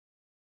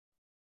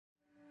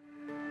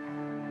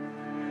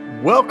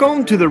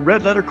Welcome to the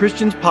Red Letter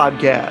Christians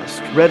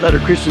podcast. Red Letter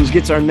Christians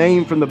gets our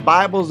name from the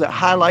Bibles that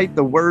highlight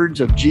the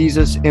words of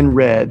Jesus in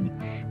red.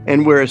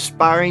 And we're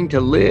aspiring to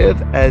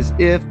live as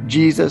if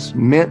Jesus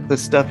meant the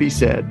stuff he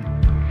said.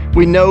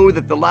 We know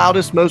that the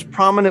loudest, most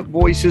prominent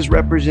voices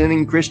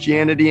representing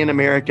Christianity in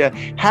America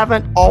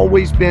haven't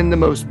always been the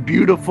most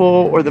beautiful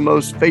or the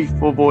most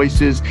faithful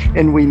voices.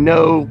 And we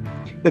know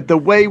that the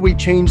way we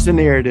change the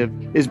narrative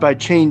is by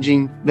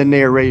changing the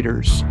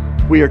narrators.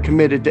 We are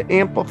committed to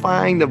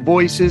amplifying the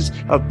voices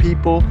of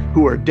people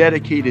who are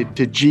dedicated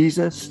to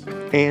Jesus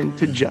and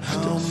to justice.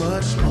 How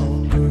much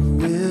longer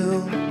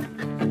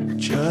will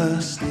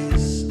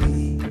justice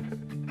be?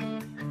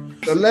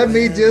 So let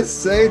me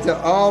just say to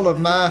all of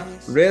my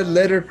Red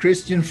Letter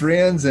Christian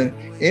friends and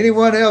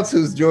anyone else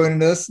who's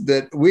joining us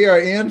that we are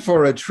in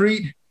for a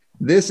treat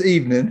this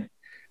evening.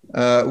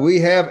 We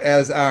have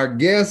as our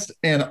guest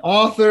and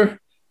author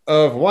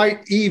of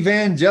White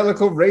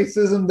Evangelical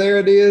Racism, there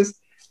it is,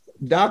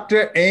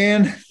 Dr.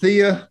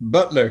 Anthea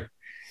Butler,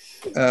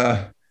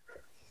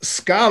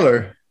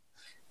 scholar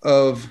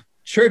of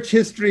church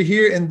history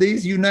here in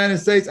these United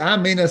States. I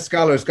mean, a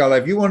scholar.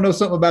 If you want to know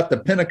something about the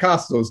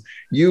Pentecostals,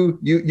 you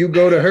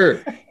go to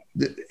her,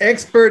 the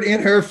expert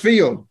in her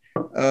field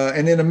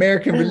and in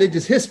American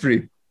religious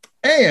history.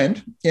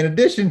 And in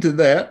addition to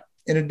that,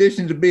 in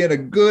addition to being a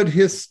good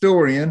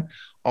historian,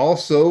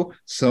 also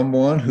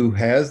someone who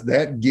has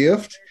that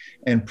gift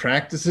and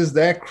practices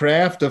that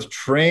craft of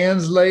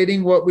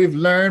translating what we've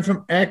learned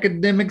from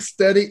academic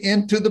study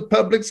into the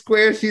public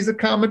square. She's a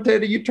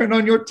commentator. You turn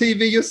on your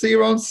TV, you'll see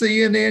her on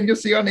CNN, you'll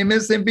see her on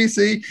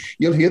MSNBC.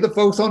 You'll hear the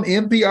folks on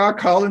NPR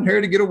calling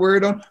her to get a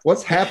word on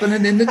what's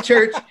happening in the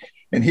church.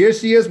 And here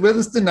she is with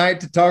us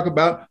tonight to talk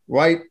about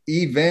white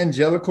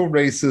evangelical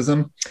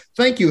racism.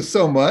 Thank you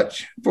so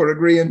much for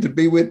agreeing to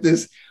be with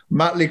this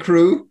motley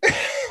crew.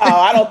 Oh,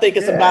 I don't think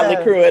it's a motley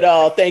crew at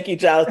all. Thank you,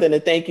 Jonathan,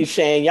 and thank you,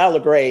 Shane. Y'all are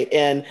great.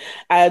 And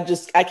I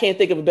can't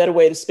think of a better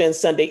way to spend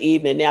Sunday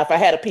evening. Now, if I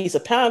had a piece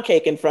of pound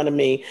cake in front of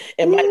me,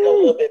 it might go a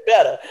little bit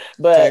better.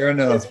 But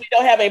since we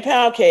don't have any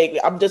pound cake,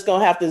 I'm just going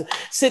to have to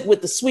sit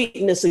with the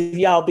sweetness of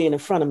y'all being in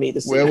front of me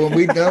this evening. Well, when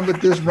we're done with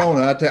this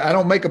Rona, I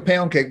don't make a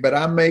pound cake, but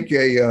I make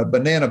a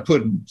banana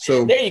pudding.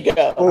 So there you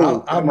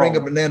go. I'll bring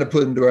a banana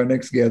pudding to our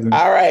next gathering.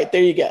 All right,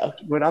 there you go.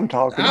 What I'm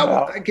talking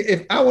about.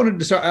 If I wanted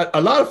to start,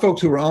 a lot of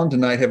folks who are on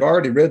tonight have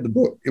already read the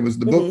book. It was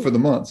the book for the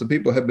month, so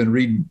people have been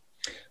reading.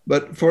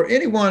 But for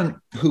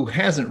anyone who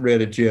hasn't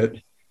read it yet,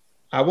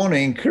 I want to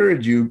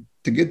encourage you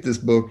to get this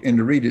book and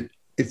to read it.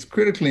 It's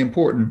critically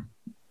important.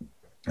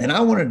 And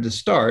I wanted to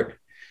start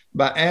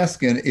by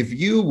asking if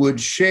you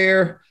would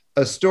share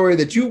a story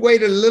that you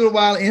waited a little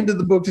while into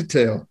the book to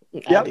tell.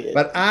 Yep.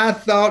 But I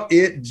thought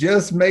it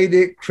just made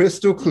it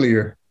crystal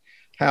clear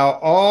how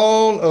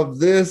all of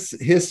this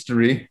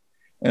history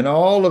and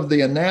all of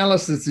the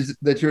analysis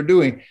that you're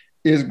doing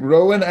is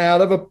growing out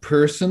of a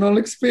personal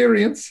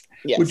experience.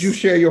 Yes. Would you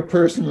share your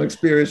personal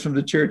experience from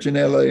the church in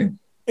LA?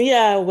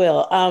 Yeah, I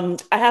will.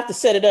 I have to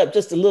set it up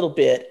just a little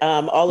bit.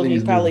 All of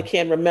you probably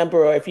can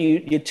remember, or if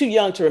you're too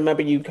young to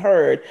remember, you've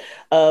heard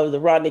of the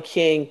Rodney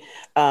King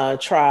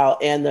trial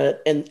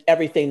and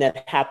everything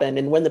that happened.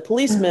 And when the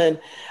policemen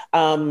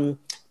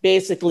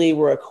basically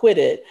were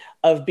acquitted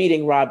of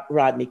beating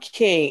Rodney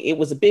King, it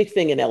was a big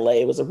thing in LA.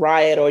 It was a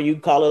riot, or you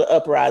call it an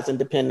uprising,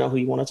 depending on who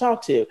you want to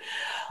talk to.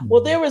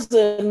 Well, there was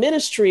a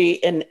ministry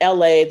in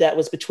LA that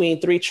was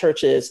between three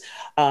churches,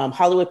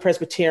 Hollywood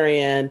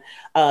Presbyterian,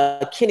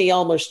 Kenny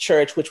Elmer's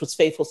church, which was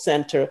Faithful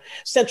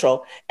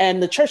Central,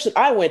 and the church that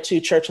I went to,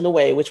 Church on the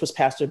Way, which was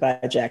pastored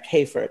by Jack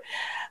Hayford.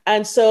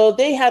 And so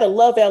they had a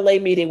Love LA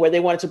meeting where they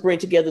wanted to bring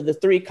together the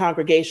three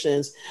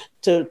congregations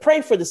to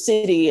pray for the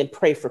city and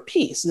pray for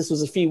peace. This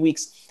was a few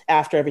weeks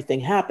after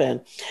everything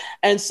happened.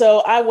 And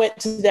so I went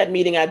to that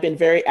meeting. I'd been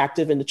very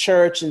active in the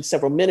church and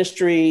several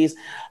ministries,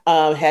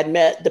 had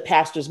met the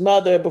pastor's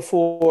mother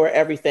before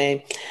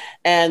everything.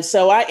 And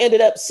so I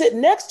ended up sitting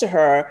next to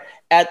her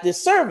at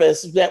this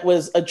service that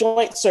was a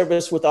joint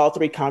service with all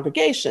three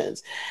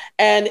congregations.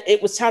 And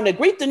it was time to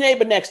greet the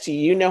neighbor next to you.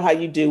 You know how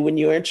you do when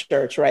you're in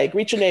church, right?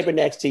 Greet your neighbor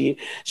next to you.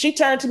 She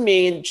turned to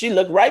me and she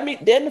looked right me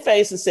dead in the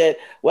face and said,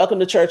 "Welcome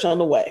to Church on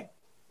the Way."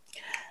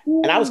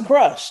 And I was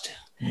crushed.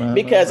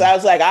 Because I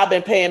was like, I've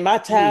been paying my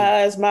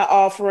tithes, my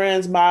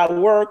offerings, my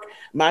work,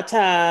 my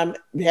time,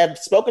 have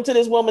spoken to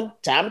this woman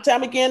time and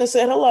time again and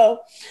said hello.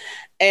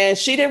 And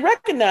she didn't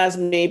recognize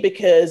me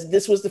because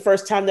this was the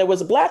first time there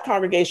was a Black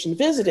congregation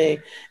visiting.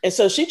 And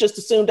so she just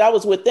assumed I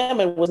was with them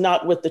and was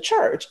not with the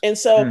church. And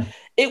so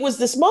it was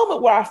this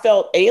moment where I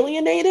felt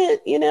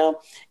alienated,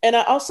 and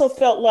I also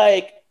felt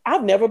like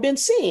I've never been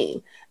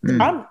seen.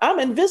 I'm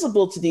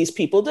invisible to these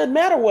people. It doesn't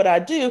matter what I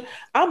do.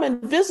 I'm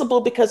invisible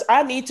because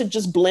I need to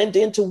just blend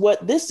into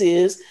what this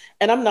is,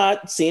 and I'm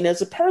not seen as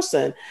a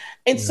person.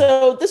 And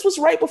so this was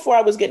right before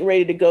I was getting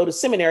ready to go to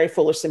seminary,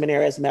 Fuller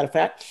Seminary, as a matter of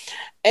fact.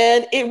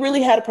 And it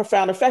really had a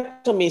profound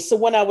effect on me. So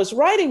when I was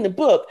writing the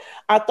book,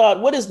 I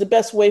thought, what is the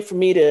best way for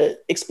me to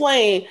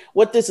explain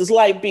what this is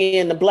like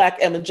being a Black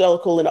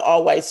evangelical in an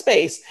all-white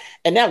space?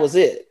 And that was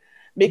it.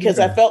 because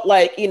I felt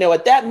like,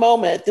 at that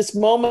moment, this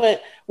moment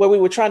where we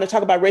were trying to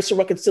talk about racial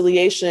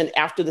reconciliation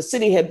after the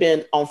city had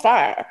been on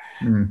fire,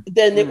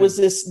 then it was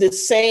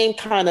this same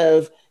kind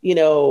of,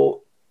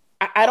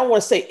 I don't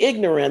want to say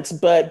ignorance,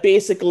 but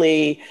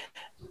basically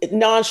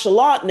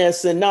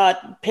nonchalantness and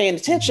not paying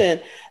attention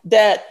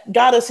that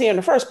got us here in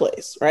the first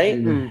place,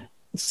 right?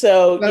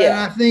 So,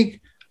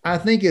 I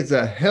think it's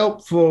a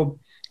helpful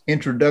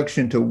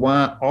introduction to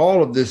why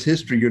all of this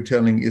history you're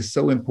telling is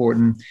so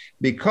important,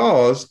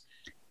 because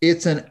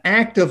it's an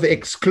act of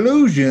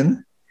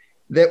exclusion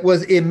that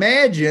was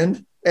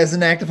imagined as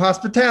an act of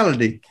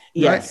hospitality.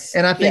 Yes. Right?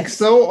 And I think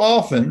so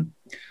often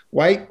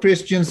white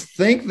Christians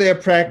think they're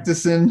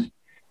practicing,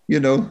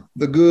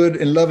 the good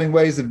and loving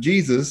ways of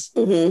Jesus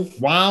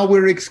while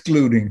we're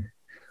excluding.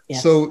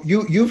 Yes. So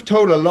you've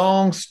told a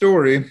long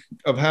story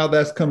of how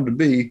that's come to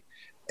be.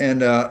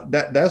 And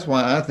that's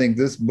why I think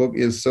this book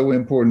is so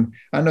important.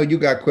 I know you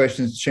got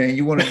questions, Shane.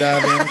 You want to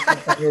dive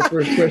in your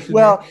first question?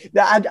 Well,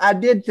 I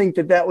did think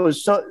that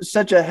was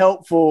such a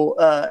helpful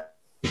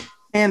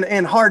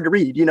and hard to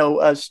read,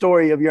 a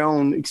story of your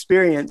own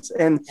experience.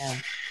 And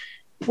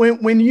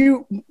when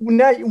you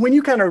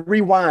kind of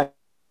rewind,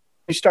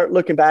 you start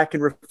looking back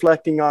and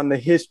reflecting on the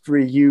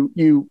history.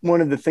 You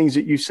one of the things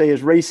that you say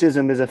is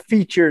racism is a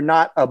feature,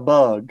 not a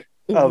bug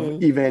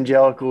of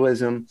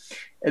evangelicalism.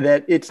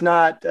 That it's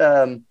not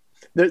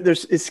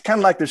it's kind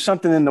of like there's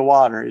something in the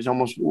water is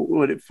almost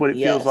what it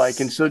feels like.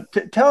 And so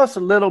tell us a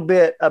little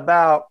bit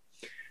about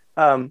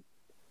how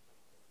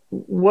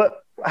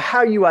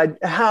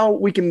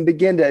we can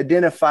begin to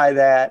identify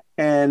that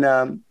and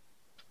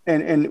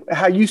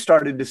how you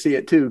started to see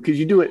it too, because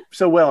you do it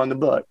so well in the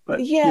book. But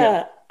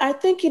I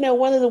think,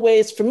 one of the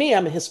ways for me,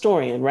 I'm a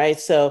historian, right?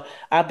 So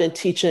I've been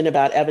teaching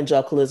about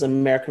evangelicalism,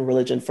 American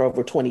religion for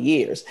over 20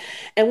 years.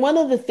 And one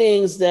of the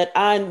things that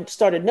I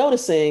started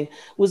noticing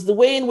was the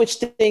way in which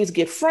things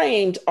get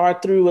framed are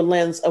through a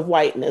lens of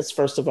whiteness,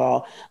 first of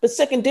all. But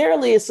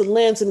secondarily, it's a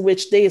lens in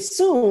which they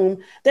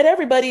assume that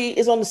everybody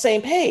is on the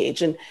same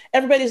page, and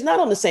everybody's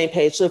not on the same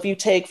page. So if you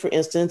take, for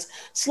instance,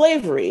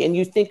 slavery, and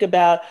you think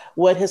about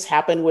what has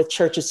happened with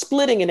churches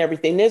splitting and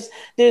everything,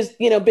 there's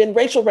been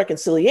racial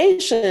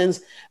reconciliations,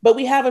 but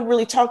we haven't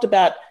really talked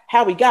about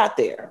how we got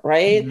there,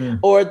 right?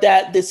 Or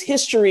that this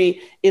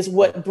history is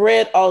what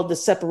bred all of the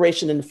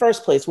separation in the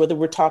first place, whether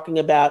we're talking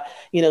about,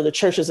 the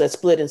churches that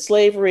split in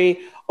slavery,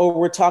 or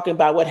we're talking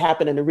about what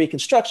happened in the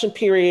Reconstruction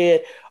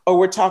period, or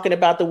we're talking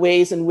about the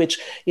ways in which,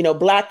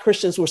 Black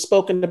Christians were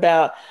spoken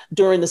about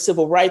during the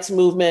civil rights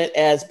movement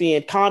as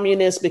being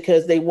communists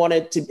because they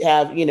wanted to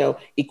have,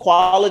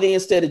 equality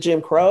instead of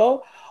Jim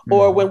Crow.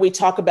 Or when we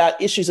talk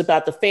about issues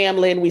about the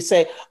family and we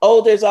say,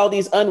 oh, there's all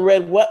these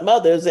unwed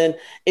mothers. And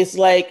it's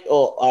like,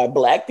 oh, are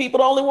Black people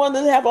the only ones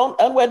that have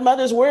unwed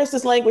mothers? Where is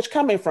this language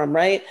coming from,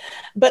 right?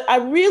 But I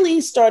really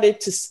started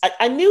to,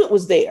 I knew it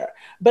was there,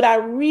 but I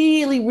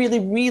really, really,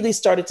 really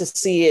started to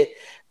see it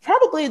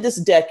probably this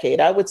decade,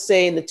 I would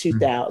say in the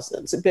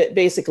 2000s,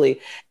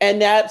 basically.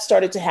 And that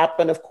started to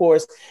happen, of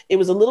course. It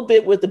was a little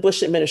bit with the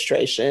Bush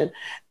administration.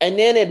 And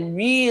then it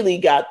really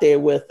got there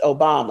with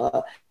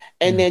Obama.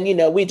 And then,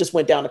 we just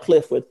went down a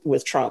cliff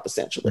with Trump,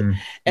 essentially.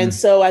 And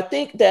so I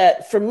think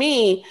that for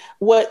me,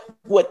 what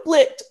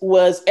clicked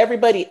was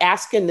everybody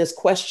asking this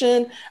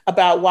question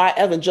about why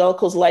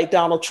evangelicals like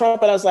Donald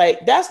Trump. And I was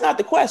like, that's not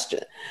the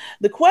question.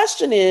 The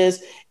question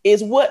is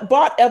what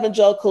brought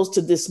evangelicals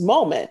to this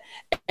moment.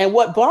 And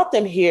what brought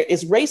them here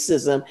is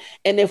racism.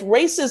 And if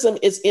racism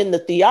is in the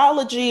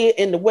theology,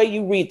 in the way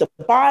you read the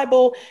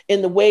Bible,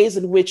 in the ways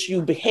in which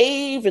you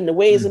behave, in the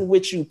ways in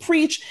which you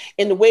preach,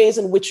 in the ways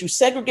in which you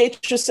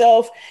segregate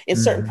yourself in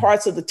certain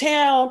parts of the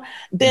town,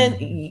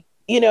 then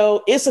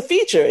it's a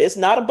feature. It's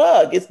not a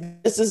bug.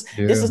 This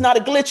is not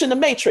a glitch in the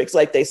matrix,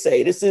 like they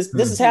say. This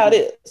is how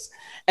it is.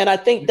 And I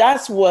think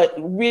that's what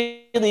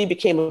really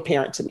became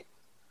apparent to me.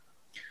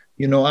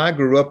 I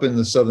grew up in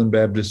the Southern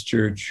Baptist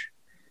Church,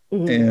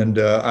 and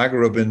I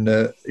grew up in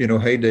the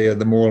heyday of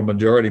the moral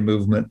majority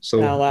movement.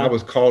 So I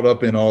was caught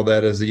up in all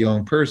that as a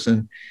young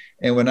person.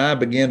 And when I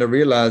began to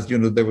realize,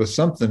 there was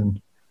something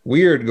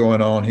weird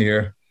going on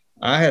here,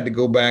 I had to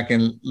go back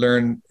and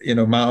learn,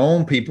 my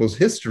own people's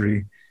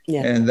history.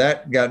 Yeah. And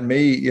that got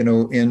me,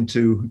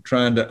 into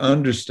trying to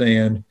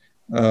understand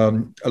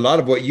a lot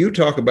of what you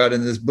talk about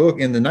in this book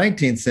in the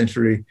 19th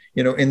century,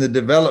 in the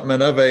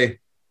development of a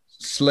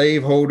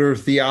slaveholder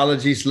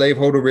theology,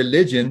 slaveholder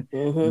religion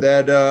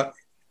that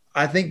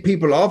I think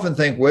people often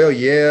think, well,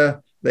 yeah,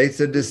 they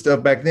said this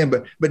stuff back then,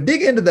 but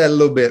dig into that a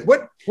little bit.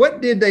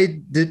 What did they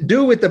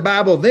do with the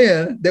Bible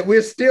then that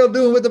we're still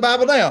doing with the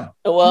Bible now?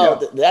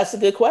 Well, that's a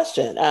good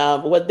question.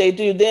 What they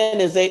do then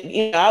is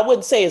I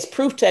wouldn't say it's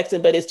proof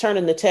texting, but it's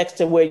turning the text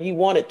to where you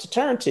want it to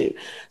turn to.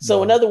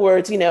 So in other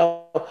words,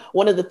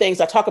 one of the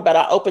things I talk about,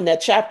 I open that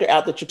chapter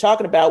out that you're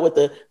talking about with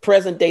the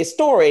present day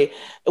story,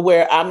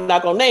 where I'm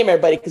not going to name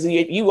everybody because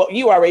you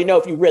already know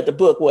if you read the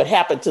book what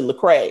happened to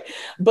Lecrae.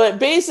 But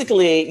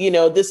basically,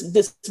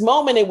 this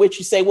moment in which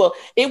you say, well,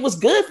 it was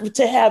good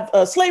to have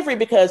slavery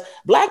because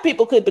Black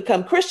people could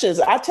become Christians.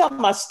 I tell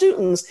my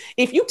students,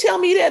 if you tell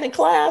me that in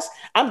class,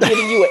 I'm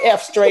giving you an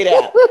F straight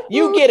out.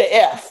 You get an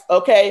F,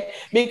 okay?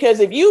 Because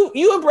if you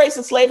embrace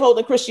the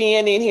slaveholding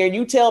Christianity in here and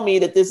you tell me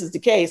that this is the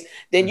case,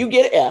 then you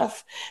get an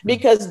F,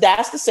 because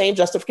that's the same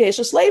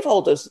justification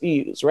slaveholders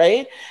use,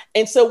 right?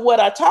 And so what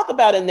I talk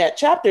about in that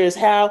chapter is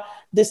how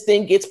this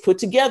thing gets put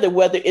together,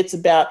 whether it's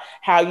about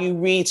how you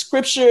read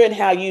scripture and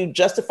how you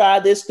justify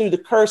this through the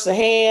curse of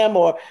Ham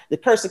or the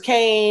curse of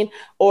Cain,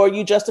 or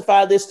you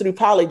justify this through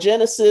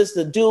polygenesis,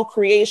 the dual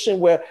creation,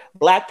 where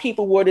Black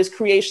people were this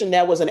creation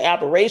that was an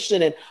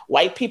aberration and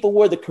white people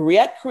were the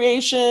correct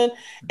creation.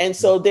 And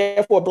so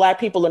therefore Black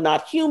people are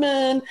not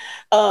human.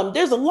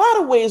 There's a lot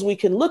of ways we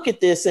can look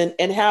at this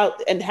and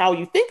how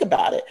you think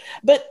about it.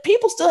 But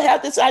people still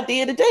have this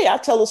idea today. I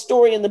tell a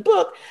story in the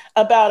book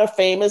about a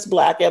famous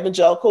Black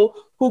evangelical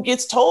who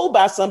gets told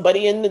by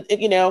somebody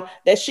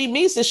that she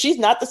meets that she's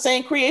not the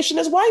same creation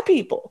as white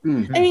people.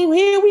 Mm-hmm. I mean,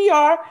 here we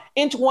are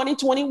in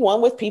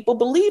 2021 with people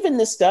believing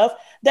this stuff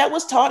that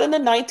was taught in the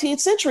 19th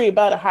century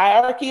about a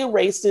hierarchy of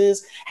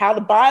races, how the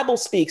Bible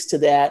speaks to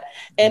that,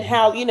 and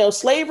how,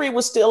 slavery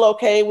was still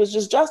okay, was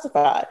just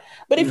justified.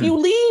 But if you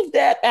leave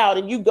that out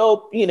and you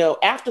go,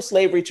 after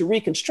slavery to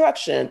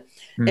Reconstruction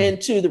and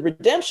to the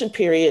redemption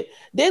period,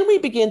 then we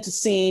begin to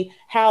see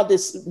how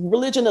this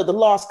religion of the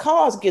lost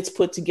cause gets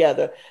put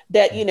together,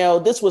 that,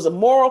 this was a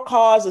moral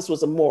cause, this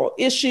was a moral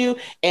issue,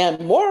 and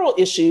moral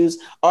issues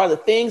are the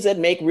things that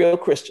make real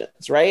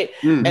Christians, right?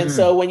 Mm-hmm. And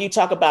so when you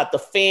talk about the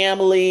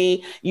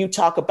family, you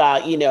talk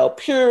about,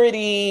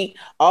 purity,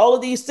 all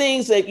of these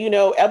things that,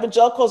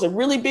 evangelicals are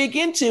really big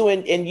into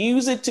and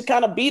use it to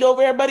kind of beat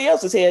over everybody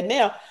else's head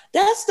now.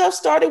 That stuff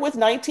started with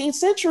 19th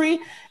century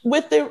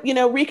with the,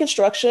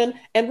 Reconstruction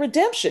and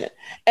redemption.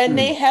 And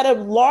they had a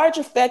large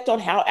effect on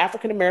how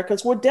African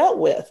Americans were dealt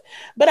with.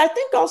 But I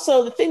think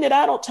also the thing that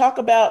I don't talk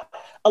about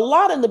a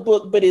lot in the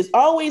book, but is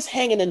always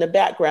hanging in the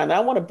background, and I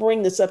want to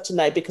bring this up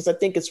tonight because I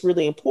think it's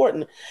really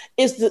important,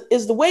 is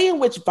the way in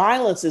which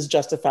violence is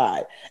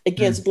justified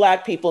against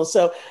Black people. And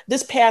so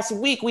this past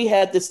week, we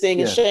had this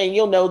thing, and Shane,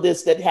 you'll know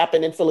this, that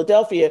happened in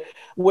Philadelphia,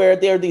 where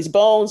there are these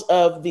bones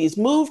of these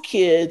MOVE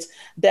kids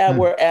that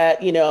were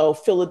at,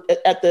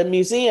 at the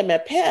museum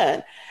at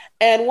Penn.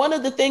 And one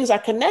of the things I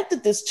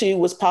connected this to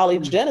was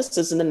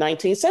polygenesis in the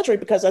 19th century,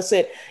 because I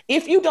said,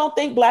 if you don't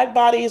think Black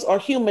bodies are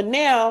human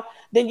now,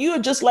 then you are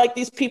just like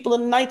these people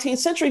in the 19th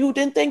century who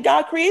didn't think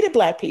God created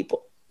Black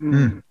people.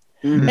 Mm-hmm.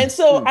 And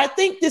so I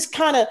think this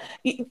kind of,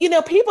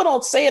 people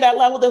don't say it out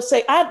loud. They'll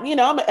say, I'm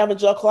an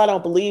evangelical, I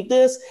don't believe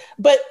this,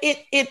 but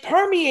it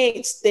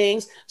permeates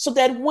things so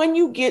that when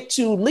you get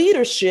to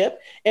leadership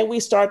and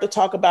we start to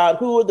talk about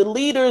who are the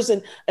leaders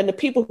and the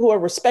people who are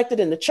respected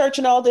in the church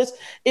and all this,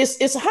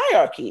 it's a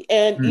hierarchy.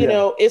 And,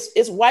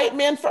 it's white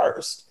men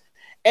first.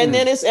 And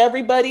then it's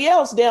everybody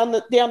else down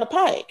the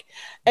pike.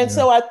 And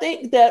so I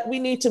think that we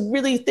need to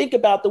really think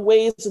about the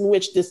ways in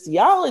which this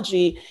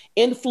theology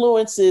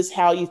influences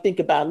how you think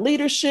about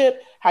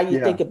leadership, how you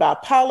think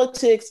about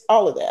politics,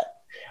 all of that.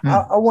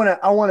 I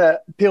want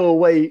to peel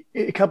away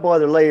a couple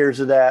other layers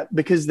of that,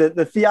 because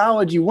the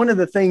theology, one of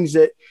the things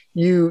that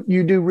you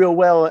do real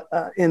well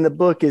in the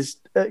book is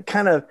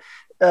kind of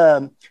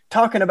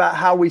talking about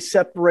how we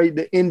separate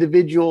the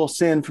individual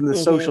sin from the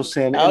social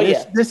sin. And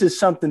this is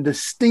something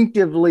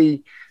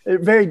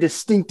very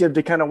distinctive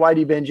to kind of white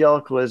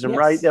evangelicalism,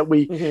 right? That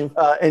we,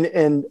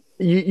 and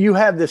you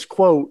have this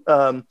quote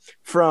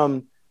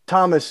from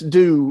Thomas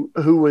Dew,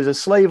 who was a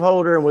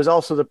slaveholder and was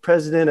also the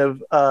president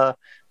of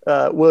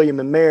William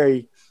and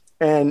Mary.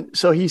 And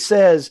so he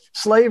says,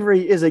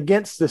 slavery is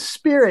against the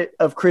spirit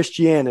of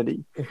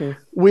Christianity.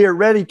 We are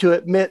ready to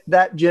admit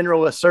that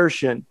general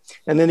assertion.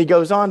 And then he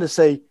goes on to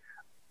say,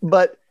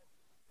 but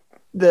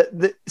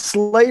the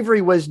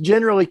slavery was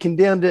generally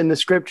condemned in the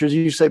scriptures,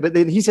 you say, but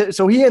then he said,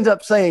 so he ends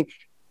up saying,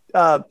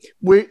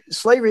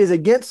 slavery is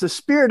against the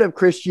spirit of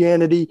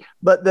Christianity,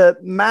 but the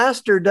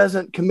master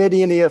doesn't commit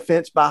any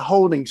offense by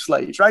holding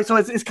slaves, right? So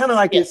it's kind of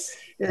like it's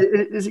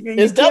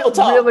double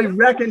talk. Really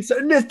reconcile.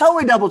 It's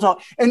totally double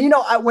talk. And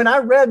when I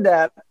read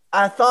that,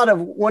 I thought of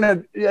one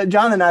of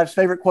John and I's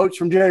favorite quotes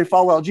from Jerry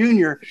Falwell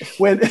Jr.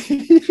 when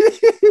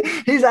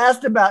he's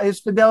asked about his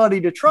fidelity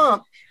to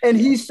Trump, and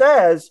he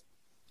says,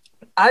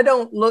 I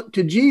don't look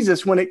to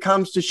Jesus when it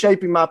comes to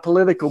shaping my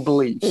political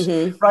beliefs,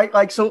 right?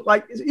 Like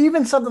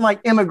even something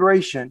like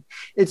immigration,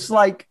 it's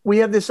like we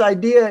have this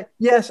idea,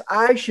 yes,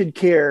 I should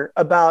care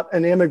about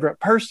an immigrant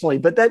personally,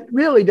 but that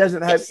really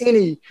doesn't have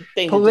any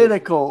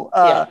political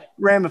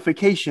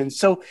ramifications.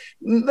 So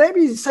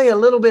maybe say a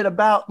little bit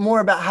more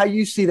about how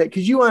you see that,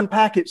 because you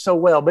unpack it so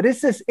well, but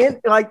it's this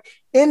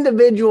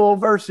individual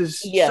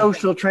versus Yeah.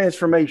 social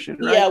transformation,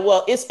 right? Yeah,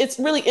 well, it's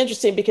really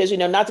interesting because,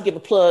 not to give a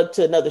plug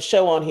to another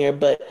show on here,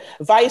 but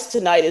Vice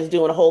tonight is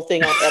doing a whole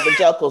thing on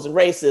evangelicals and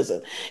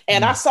racism.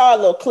 And I saw a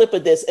little clip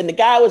of this, and the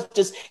guy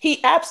he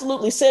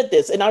absolutely said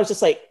this. And I was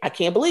just like, I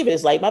can't believe it.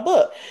 It's like my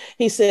book.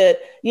 He said,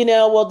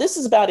 well, this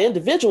is about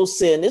individual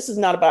sin. This is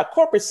not about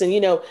corporate sin.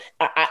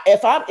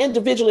 If I'm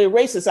individually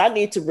racist, I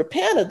need to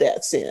repent of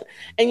that sin.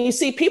 And you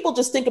see, people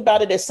just think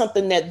about it as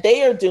something that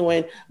they are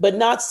doing, but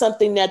not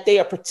something that they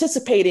are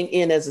participating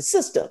in as a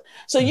system.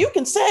 So you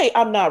can say,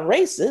 I'm not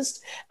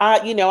racist. I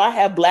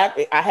have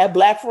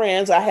black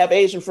friends, I have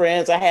Asian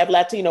friends, I have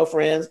Latino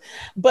friends,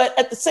 but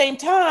at the same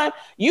time,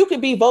 you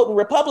could be voting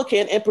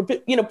Republican and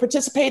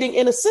participating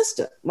in a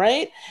system,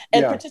 right?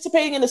 And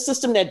participating in a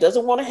system that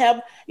doesn't want to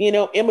have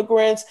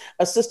immigrants,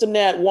 a system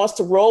that wants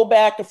to roll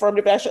back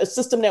affirmative action, a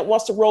system that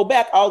wants to roll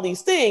back all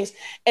these things,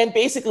 and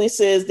basically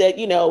says that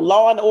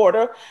law and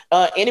order,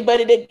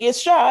 anybody that gets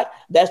shot,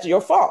 that's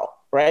your fault.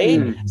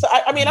 Right. So,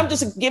 I'm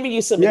just giving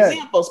you some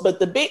examples, but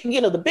the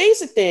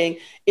basic thing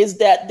is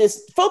that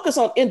this focus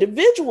on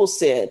individual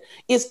sin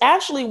is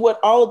actually what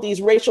all of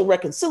these racial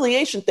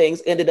reconciliation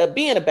things ended up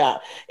being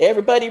about.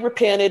 Everybody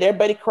repented,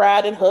 everybody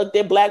cried and hugged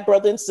their black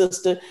brother and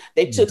sister.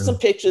 They took some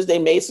pictures, they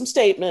made some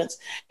statements.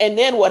 And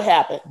then what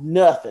happened?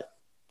 Nothing,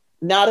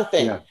 not a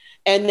thing. Yeah.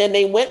 And then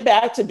they went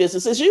back to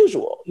business as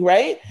usual,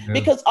 right? Yeah.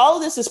 Because all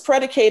of this is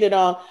predicated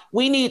on,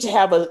 we need to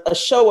have a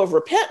show of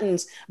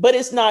repentance, but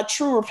it's not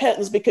true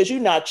repentance because you're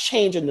not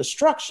changing the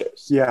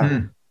structures.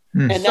 Yeah.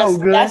 And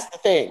that's the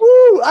thing.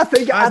 Woo, I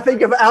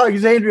think of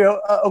Alexandria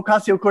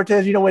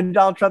Ocasio-Cortez, when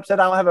Donald Trump said,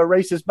 I don't have a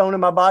racist bone in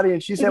my body.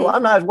 And she said, well,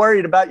 I'm not as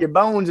worried about your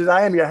bones as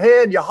I am your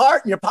head, your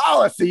heart, and your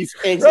policies.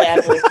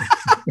 Exactly.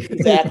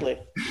 Exactly.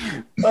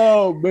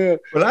 Oh, man.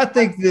 Well, I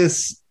think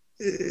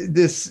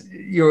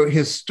your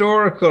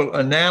historical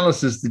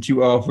analysis that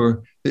you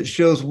offer that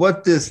shows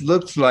what this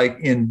looks like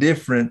in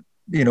different,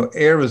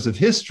 eras of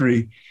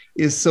history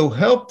is so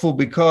helpful,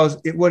 because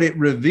what it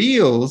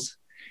reveals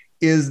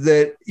is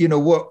that,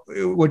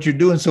 what you're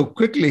doing so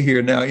quickly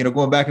here now,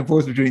 going back and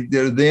forth between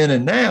then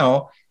and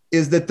now,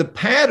 is that the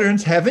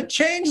patterns haven't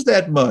changed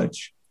that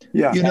much.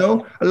 Yeah.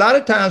 A lot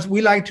of times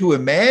we like to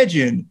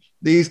imagine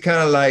these kind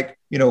of like,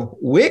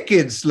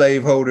 wicked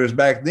slaveholders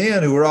back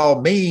then who were all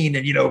mean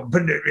and,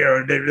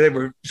 they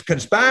were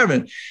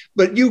conspiring.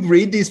 But you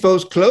read these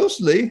folks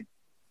closely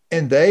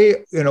and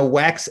they,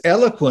 wax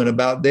eloquent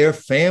about their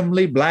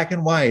family, black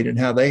and white, and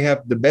how they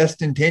have the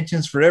best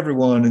intentions for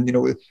everyone.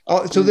 And,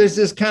 so there's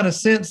this kind of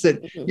sense that,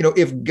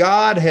 if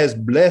God has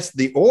blessed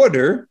the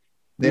order,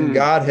 then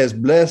God has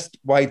blessed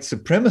white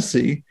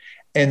supremacy.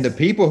 And the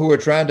people who are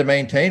trying to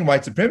maintain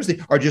white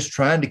supremacy are just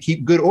trying to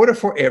keep good order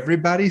for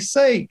everybody's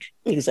sake.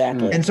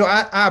 Exactly. And so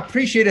I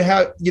appreciated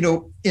how,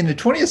 in the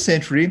 20th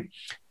century,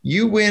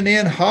 you went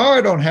in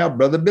hard on how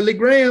Brother Billy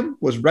Graham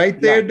was right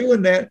there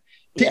doing that.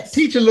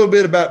 Teach a little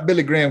bit about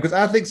Billy Graham, because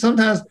I think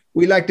sometimes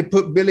we like to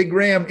put Billy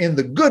Graham in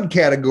the good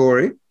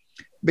category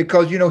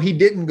because, he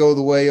didn't go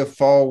the way of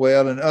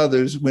Falwell and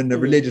others when the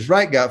religious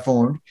right got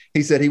formed.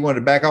 He said he wanted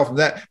to back off from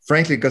that,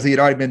 frankly, because he had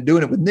already been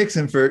doing it with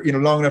Nixon for,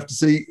 long enough to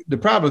see the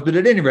problems. But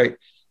at any rate,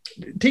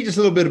 teach us a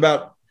little bit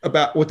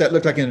about what that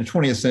looked like in the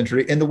 20th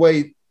century and the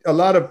way a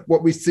lot of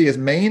what we see as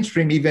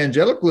mainstream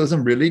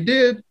evangelicalism really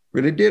did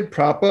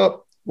prop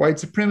up white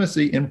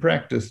supremacy in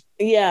practice.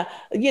 Yeah.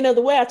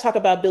 The way I talk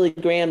about Billy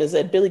Graham is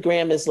that Billy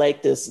Graham is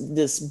like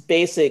this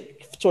basic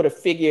sort of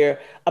figure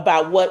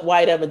about what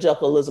white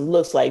evangelicalism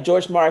looks like.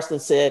 George Marsden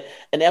said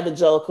an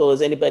evangelical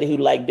is anybody who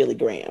liked Billy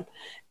Graham.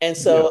 And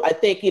so I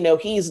think,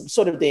 he's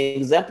sort of the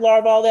exemplar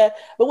of all that.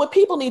 But what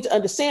people need to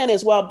understand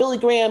is while Billy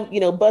Graham,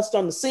 bust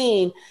on the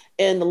scene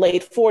in the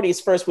late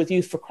 40s, first with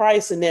Youth for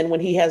Christ, and then when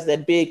he has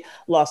that big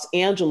Los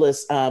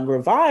Angeles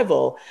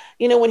revival,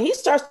 when he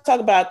starts to talk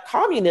about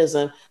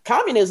communism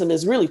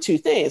is really two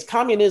things.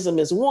 Communism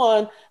is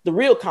one, the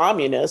real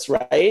communists,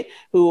 right,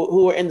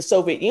 who are in the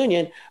Soviet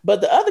Union,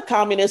 but the other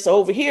communists are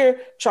over here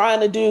trying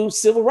to do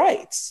civil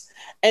rights.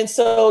 And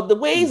so the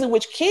ways in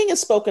which King is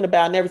spoken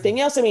about and everything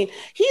else,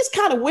 he's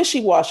kind of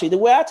wishy-washy. The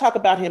way I talk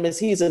about him is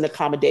he's an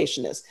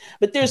accommodationist.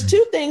 But there's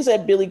two things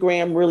that Billy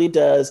Graham really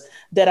does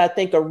that I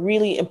think are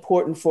really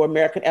important for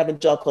American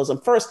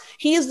evangelicalism. First,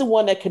 he is the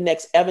one that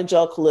connects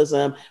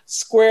evangelicalism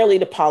squarely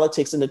to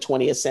politics in the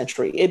 20th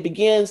century. It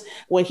begins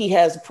when he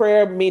has a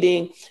prayer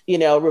meeting,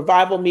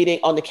 revival meeting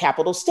on the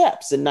Capitol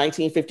steps in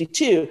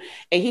 1952.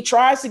 And he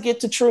tries to get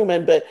to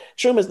Truman, but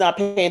Truman's not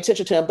paying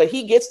attention to him, but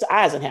he gets to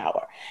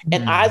Eisenhower.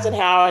 And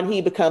Eisenhower and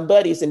he become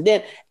buddies. And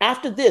then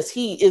after this,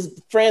 he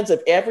is friends of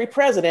every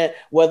president,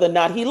 whether or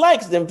not he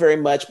likes them very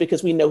much,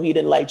 because we know he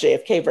didn't like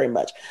JFK very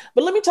much.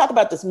 But let me talk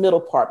about this middle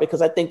part,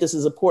 because I think this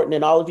is important.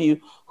 And all of you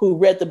who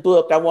read the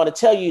book, I want to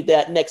tell you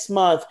that next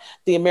month,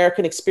 the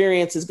American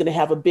Experience is going to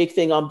have a big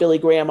thing on Billy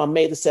Graham on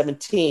May the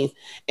 17th,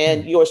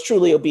 and yours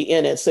truly will be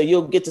in it. So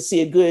you'll get to see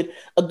a good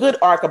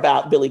arc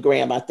about Billy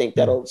Graham. I think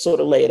that'll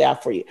sort of lay it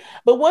out for you.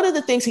 But one of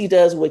the things he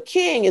does with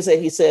King is that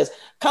he says,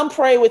 come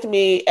pray with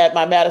me at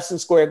my Madison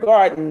Square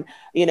Garden,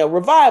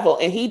 revival.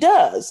 And he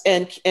does.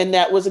 And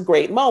that was a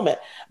great moment.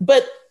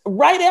 But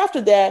right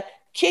after that,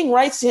 King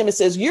writes to him and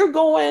says, you're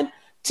going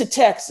to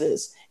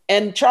Texas.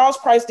 And Charles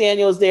Price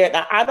Daniel is there.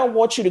 Now, I don't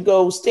want you to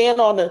go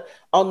stand on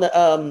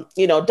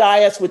the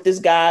dais with this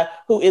guy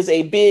who is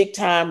a big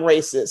time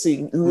racist.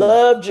 He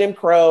loved Jim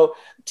Crow,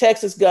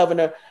 Texas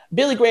governor.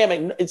 Billy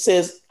Graham, it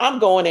says, I'm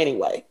going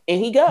anyway. And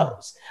he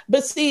goes.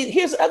 But see,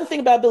 here's the other thing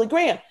about Billy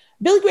Graham.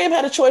 Billy Graham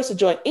had a choice to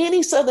join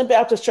any Southern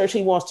Baptist church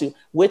he wants to.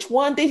 Which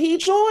one did he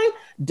join?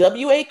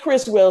 W.A.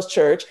 Criswell's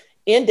church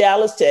in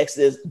Dallas,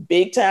 Texas,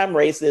 big time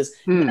racist,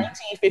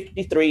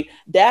 1953.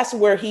 That's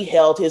where he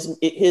held his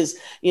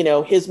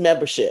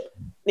membership.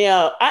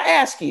 Now, I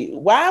ask you,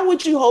 why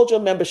would you hold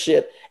your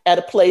membership at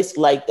a place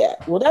like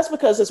that? Well, that's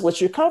because it's what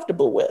you're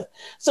comfortable with.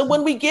 So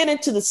when we get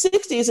into the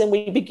 60s and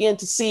we begin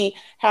to see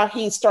how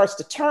he starts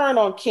to turn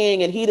on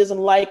King and he doesn't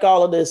like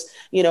all of this,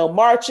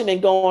 marching and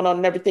going on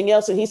and everything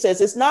else. And he says,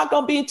 it's not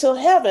going to be till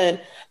heaven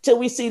till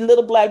we see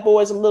little black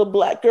boys and little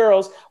black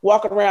girls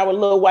walking around with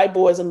little white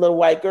boys and little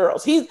white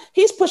girls.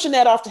 He's pushing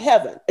that off to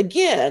heaven.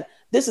 Again,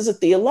 this is a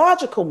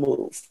theological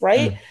move,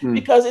 right? Mm-hmm.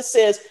 Because it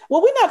says,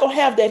 well, we're not going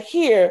to have that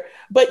here,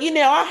 but,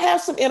 I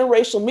have some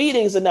interracial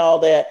meetings and all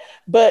that.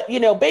 But,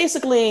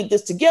 basically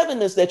this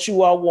togetherness that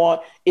you all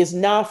want is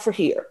not for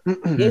here.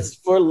 Mm-hmm. It's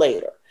for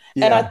later.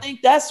 Yeah. And I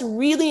think that's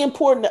really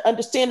important to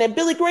understand that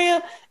Billy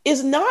Graham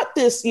is not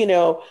this,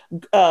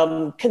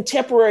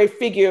 contemporary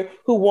figure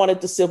who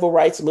wanted the civil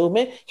rights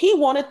movement. He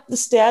wanted the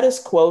status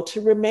quo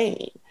to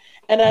remain.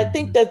 And I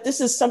think that this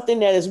is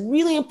something that is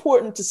really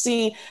important to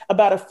see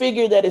about a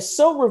figure that is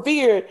so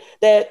revered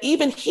that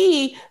even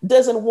he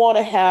doesn't want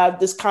to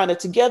have this kind of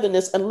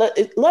togetherness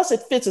unless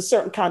it fits a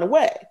certain kind of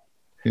way.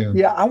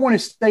 Yeah, I want to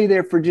stay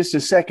there for just a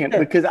second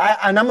because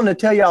I'm going to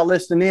tell y'all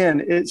listening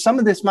in, some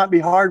of this might be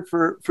hard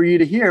for you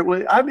to hear.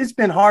 Well, it's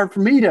been hard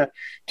for me to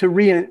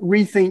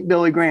rethink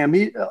Billy Graham.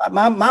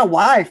 My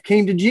wife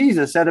came to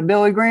Jesus at a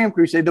Billy Graham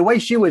crusade. The way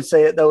she would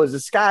say it, though, is the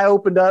sky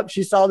opened up.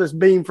 She saw this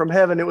beam from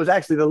heaven. It was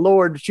actually the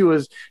Lord she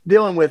was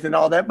dealing with and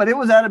all that. But it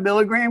was at a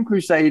Billy Graham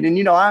crusade.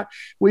 And,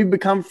 we've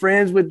become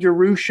friends with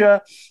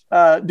Jerusha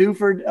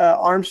Duford.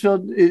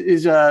 Armsfield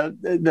is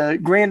the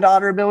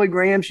granddaughter of Billy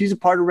Graham. She's a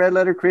part of Red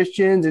Letter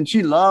Christians and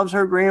she loves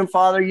her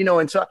grandfather,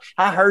 and so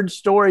I heard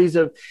stories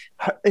of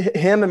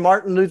him and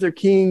Martin Luther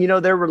King,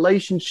 their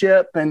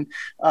relationship and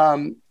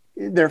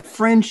their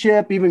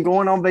friendship, even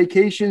going on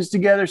vacations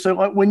together.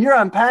 So when you're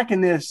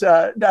unpacking this,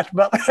 Dr.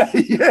 Butler,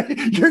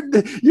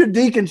 you're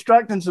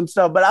deconstructing some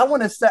stuff. But I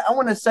want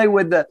to say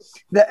with the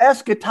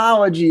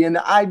eschatology and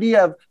the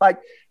idea of like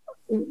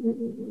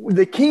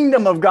the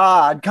kingdom of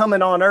God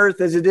coming on earth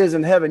as it is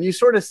in heaven, you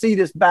sort of see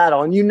this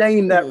battle, and you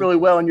name that really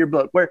well in your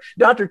book, where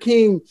Dr.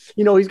 King,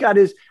 he's got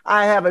his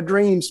I Have a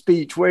Dream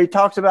speech where he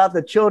talks about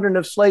the children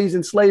of slaves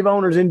and slave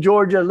owners in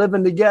Georgia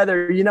living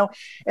together,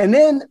 and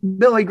then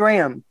Billy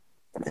Graham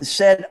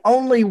said,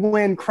 only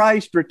when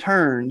Christ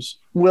returns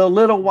will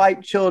little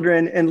white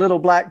children and little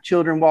black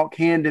children walk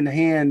hand in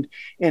hand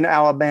in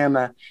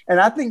Alabama. And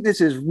I think this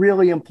is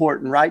really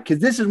important, right? Because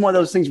this is one of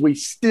those things we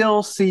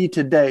still see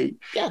today,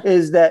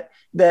 is that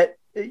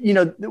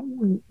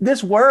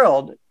this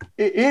world,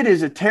 it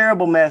is a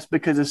terrible mess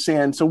because of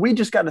sin. So we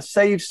just got to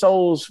save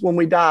souls when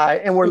we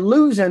die. And we're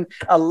losing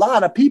a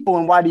lot of people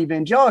in white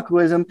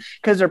evangelicalism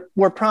because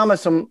we're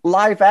promised them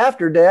life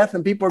after death.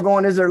 And people are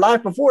going, is there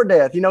life before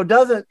death?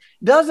 Doesn't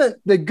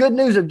the good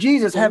news of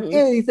Jesus have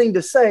anything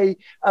to say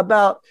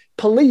about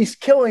police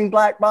killing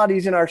black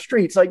bodies in our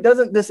streets? Like,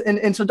 doesn't this,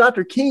 and so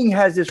Dr. King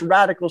has this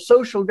radical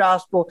social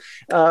gospel.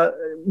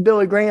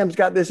 Billy Graham's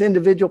got this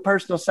individual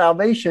personal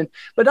salvation,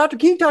 but Dr.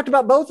 King talked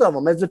about both of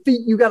them as the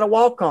feet you got to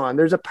walk on.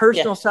 There's a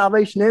personal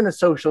salvation and a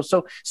social.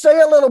 So say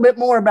a little bit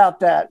more about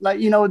that. Like,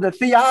 the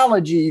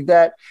theology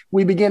that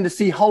we begin to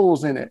see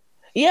holes in it.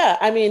 Yeah,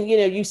 I mean,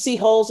 you see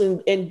holes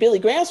in Billy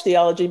Graham's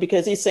theology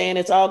because he's saying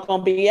it's all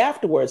going to be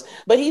afterwards.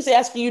 But he's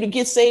asking you to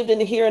get saved in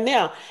the here and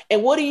now.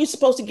 And what are you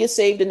supposed to get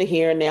saved in the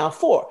here and now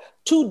for?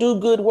 To do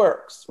good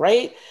works,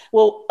 right?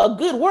 Well, a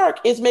good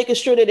work is making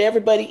sure that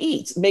everybody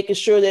eats, making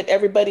sure that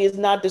everybody is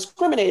not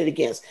discriminated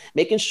against,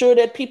 making sure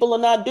that people are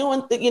not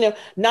doing,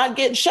 not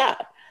getting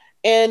shot.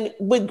 And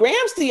with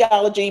Graham's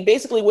theology,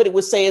 basically what it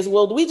would say is,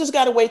 well, we just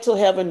got to wait till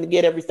heaven to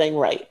get everything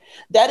right.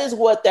 That is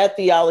what that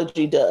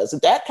theology does.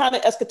 That kind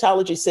of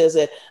eschatology says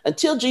that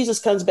until Jesus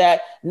comes back,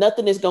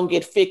 nothing is going to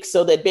get fixed,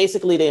 so that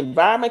basically the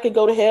environment can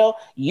go to hell,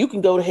 you can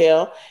go to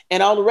hell,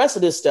 and all the rest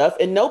of this stuff,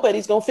 and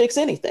nobody's going to fix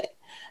anything.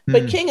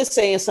 But King is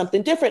saying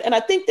something different. And I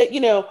think that,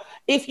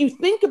 if you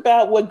think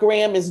about what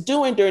Graham is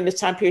doing during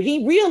this time period,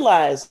 he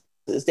realized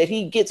that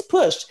he gets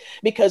pushed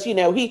because,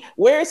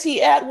 where is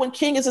he at when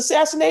King is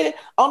assassinated?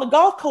 On the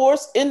golf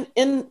course in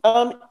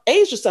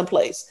Asia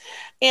someplace.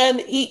 And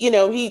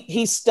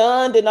he's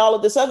stunned and all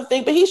of this other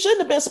thing, but he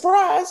shouldn't have been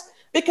surprised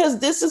because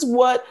this is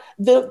what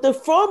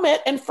the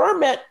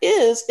ferment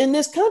is in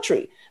this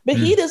country. But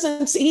he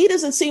doesn't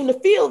seem to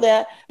feel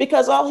that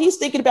because all he's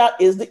thinking about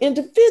is the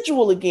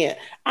individual again.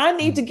 I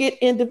need to get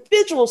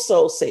individual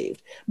souls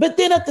saved. But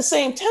then at the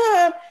same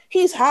time,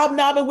 he's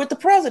hobnobbing with the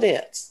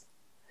presidents.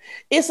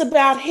 It's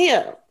about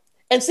him.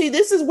 And see,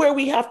 this is where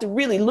we have to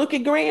really look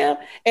at Graham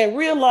and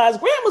realize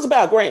Graham was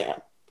about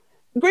Graham.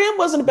 Graham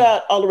wasn't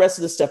about all the rest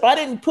of the stuff. I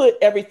didn't put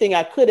everything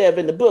I could have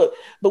in the book,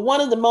 but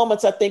one of the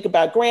moments I think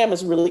about Graham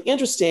is really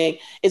interesting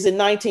is in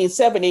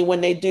 1970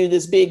 when they do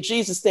this big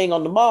Jesus thing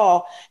on the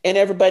mall and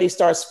everybody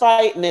starts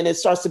fighting and it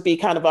starts to be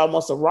kind of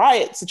almost a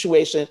riot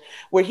situation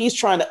where he's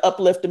trying to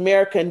uplift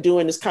America and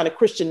doing this kind of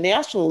Christian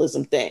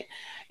nationalism thing.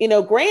 You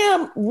know,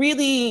 Graham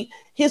really,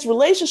 his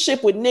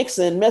relationship with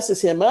Nixon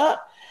messes him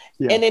up.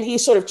 Yeah. And then he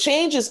sort of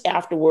changes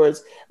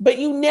afterwards, but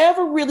you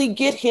never really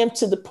get him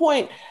to the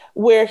point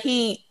where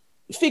he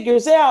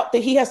figures out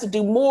that he has to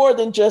do more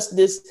than just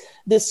this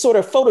sort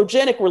of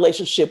photogenic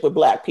relationship with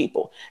Black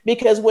people.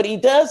 Because what he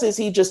does is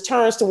he just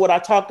turns to what I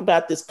talked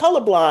about, this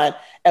colorblind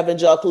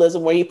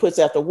evangelicalism, where he puts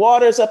Ethel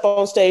Waters up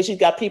on stage. He's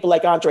got people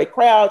like Andre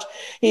Crouch.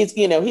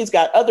 He's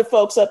got other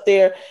folks up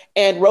there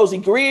and Rosie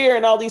Greer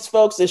and all these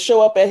folks that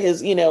show up at his,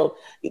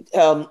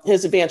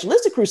 his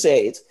evangelistic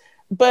crusades.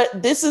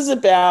 But this is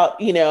about,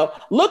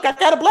 look, I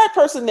got a Black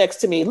person next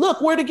to me.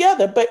 Look, we're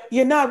together, but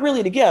you're not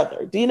really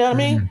together. Do you know what I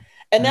mean?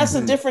 And that's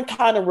a different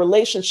kind of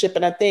relationship.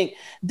 And I think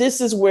this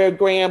is where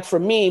Graham, for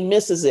me,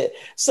 misses it.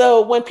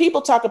 So when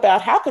people talk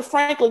about how could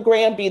Franklin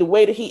Graham be the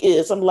way that he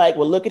is, I'm like,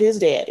 well, look at his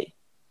daddy.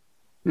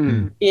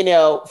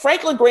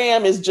 Franklin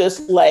Graham is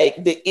just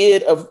like the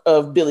id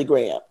of Billy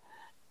Graham.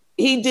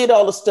 He did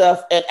all the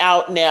stuff and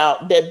out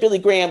now that Billy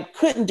Graham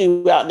couldn't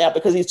do out now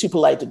because he's too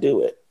polite to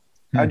do it.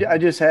 I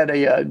just had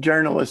a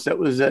journalist that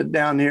was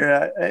down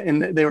here,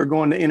 and they were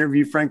going to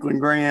interview Franklin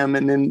Graham,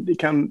 and then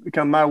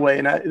come my way,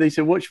 and they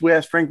said, "What should we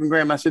ask Franklin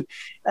Graham?" I said,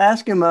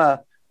 "Ask him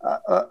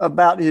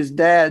about his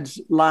dad's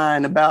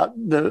line about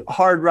the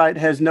hard right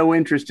has no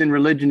interest in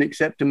religion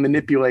except to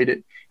manipulate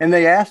it." And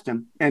they asked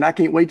him, and I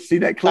can't wait to see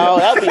that clip. Oh,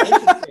 that'd be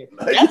interesting.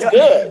 That's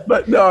good.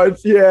 But no,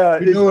 it's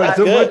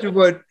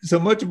so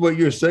much of what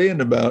you're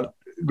saying about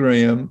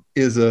Graham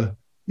is the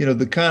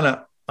kind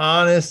of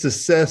honest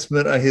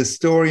assessment a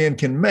historian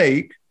can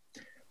make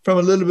from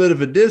a little bit of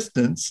a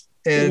distance.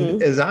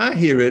 And as I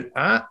hear it,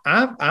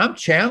 I'm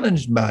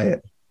challenged by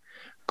it,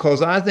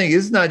 because I think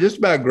it's not just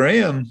about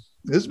Graham,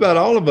 it's about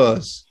all of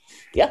us.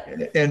 Yeah.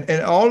 And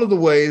all of the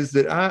ways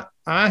that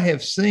I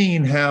have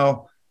seen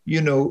how,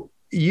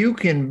 you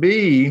can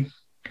be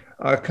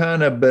a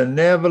kind of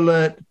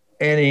benevolent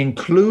and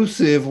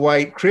inclusive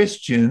white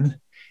Christian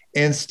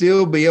and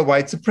still be a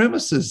white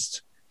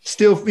supremacist.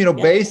 Still,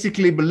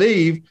 basically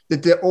believe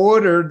that the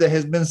order that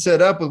has been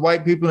set up with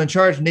white people in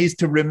charge needs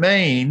to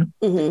remain.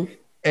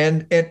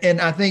 And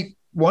I think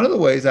one of the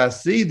ways I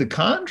see the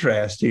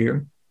contrast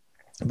here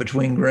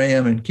between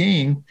Graham and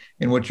King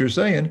and what you're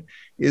saying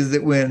is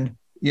that when,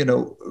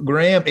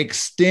 Graham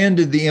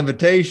extended the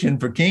invitation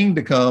for King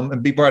to come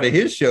and be part of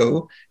his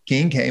show,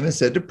 King came and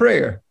said the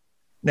prayer.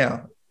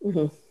 Now,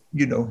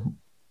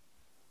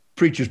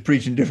 preachers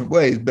preach in different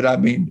ways, but I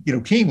mean,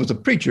 King was a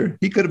preacher.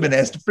 He could have been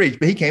asked to preach,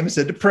 but he came and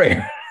said the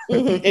prayer.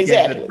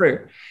 Exactly. The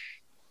prayer.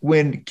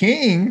 When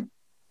King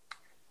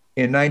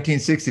in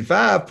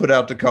 1965 put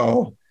out the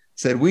call,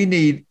 said, we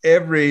need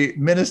every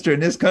minister in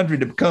this country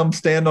to come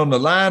stand on the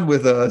line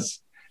with us.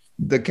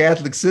 The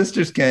Catholic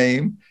sisters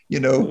came,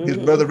 his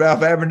brother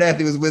Ralph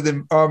Abernathy was with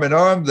him arm in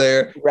arm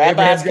there.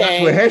 Rabbis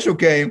came. Joshua Heschel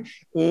came.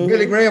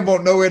 Billy Graham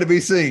won't nowhere to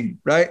be seen,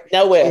 right?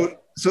 Nowhere.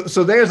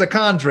 So there's a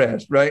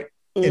contrast, right?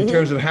 In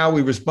terms of how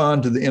we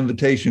respond to the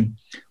invitation.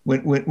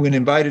 When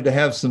invited to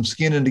have some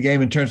skin in the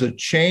game in terms of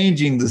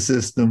changing the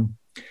system,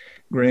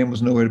 Graham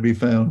was nowhere to be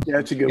found. Yeah,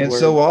 that's a good word. And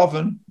so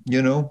often,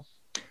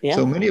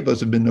 so many of us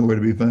have been nowhere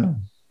to be found.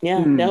 Yeah,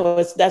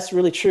 no, that's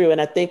really true. And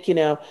I think,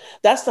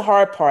 that's the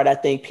hard part. I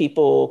think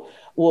people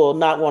will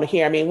not want to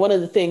hear. I mean, one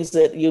of the things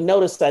that you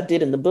noticed I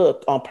did in the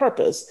book on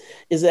purpose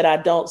is that I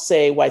don't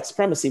say white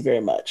supremacy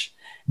very much.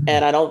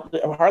 And I don't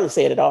hardly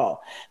say it at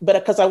all, but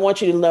because I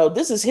want you to know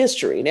this is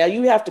history. Now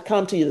you have to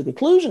come to the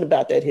conclusion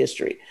about that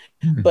history,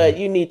 but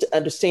you need to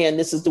understand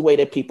this is the way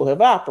that people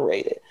have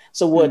operated.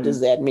 So what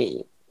does that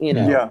mean? And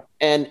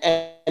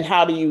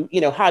how do you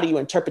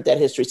interpret that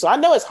history? So I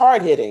know it's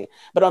hard hitting,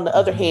 but on the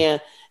other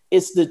hand,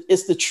 it's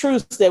the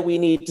truth that we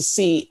need to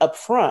see up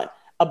front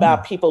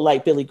about people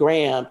like Billy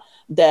Graham,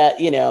 that,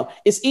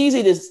 it's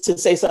easy to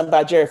say something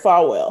about Jerry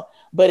Falwell,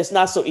 but it's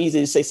not so easy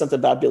to say something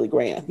about Billy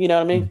Graham. You know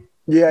what I mean?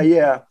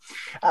 Yeah.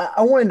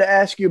 I wanted to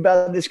ask you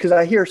about this because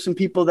I hear some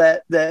people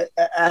that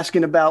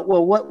asking about,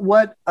 well,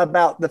 what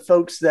about the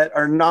folks that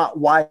are not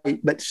white,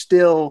 but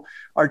still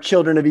are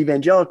children of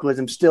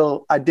evangelicalism,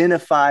 still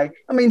identify?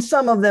 I mean,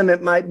 some of them,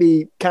 it might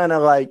be kind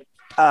of like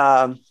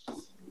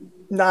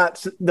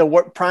not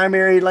the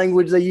primary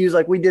language they use.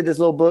 Like we did this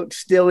little book,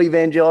 Still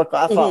Evangelical.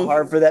 I fought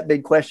hard for that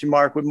big question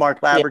mark with Mark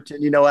Laverton,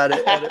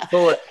 at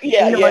Fuller.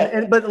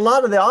 But a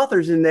lot of the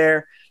authors in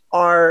there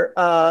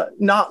are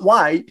not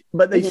white,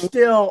 but they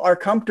still are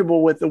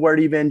comfortable with the word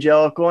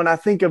evangelical. And I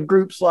think of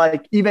groups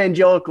like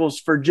Evangelicals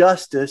for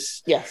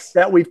Justice, yes,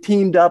 that we've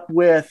teamed up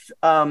with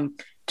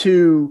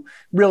to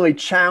really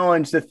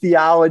challenge the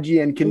theology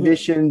and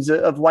conditions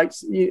of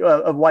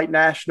white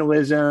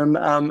nationalism,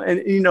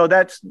 and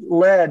that's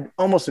led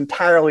almost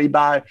entirely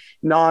by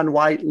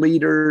non-white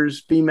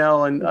leaders,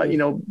 female and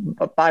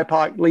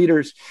BIPOC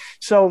leaders.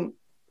 So,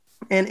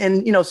 and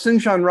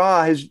Soong-Chan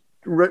Rah has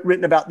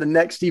written about the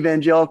next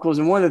evangelicals,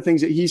 and one of the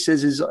things that he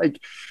says is like,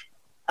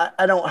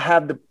 I don't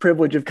have the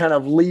privilege of kind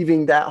of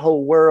leaving that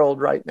whole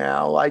world right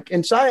now. Like,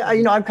 and so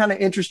I'm kind of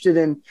interested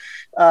in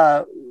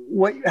how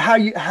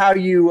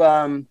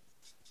you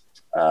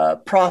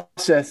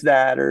process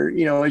that, or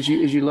as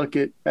you look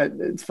at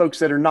folks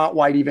that are not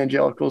white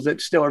evangelicals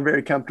that still are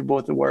very comfortable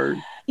with the word.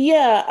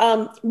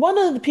 Yeah, one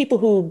of the people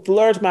who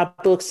blurred my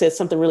book said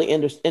something really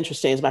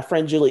interesting. Is my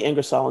friend Julie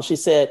Ingersoll, and she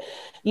said,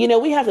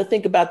 we have to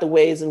think about the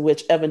ways in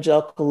which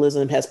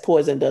evangelicalism has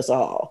poisoned us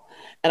all.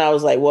 And I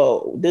was like,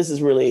 whoa, this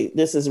is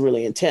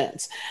really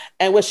intense.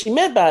 And what she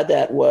meant by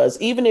that was,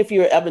 even if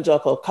you're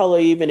evangelical of color,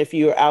 even if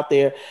you're out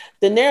there,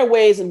 then there are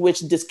ways in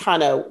which this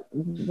kind of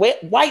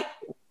white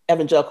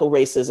evangelical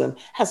racism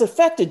has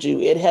affected you.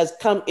 It has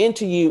come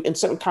into you in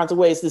certain kinds of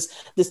ways,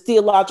 this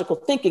theological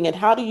thinking. And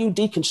how do you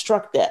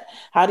deconstruct that?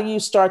 How do you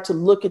start to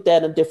look at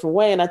that in a different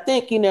way? And I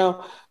think,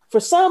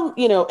 for some,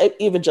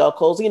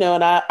 evangelicals,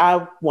 and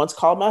I once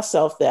called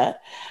myself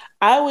that,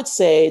 I would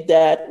say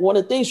that one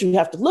of the things you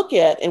have to look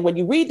at, and when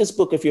you read this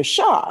book, if you're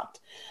shocked,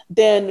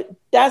 then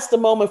that's the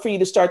moment for you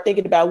to start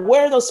thinking about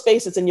where are those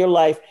spaces in your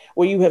life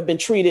where you have been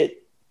treated,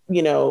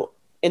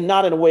 and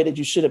not in a way that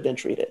you should have been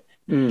treated.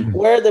 Mm-hmm.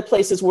 Where are the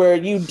places where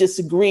you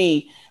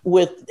disagree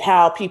with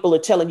how people are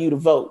telling you to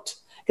vote?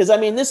 Because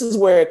this is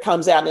where it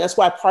comes out. And that's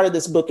why part of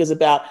this book is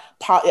about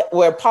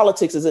where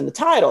politics is in the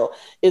title,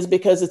 is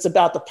because it's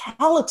about the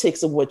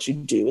politics of what you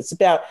do. It's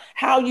about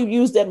how you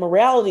use that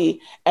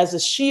morality as a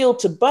shield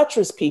to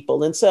buttress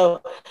people. And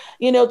so,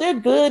 they're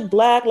good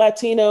Black,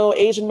 Latino,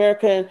 Asian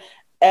American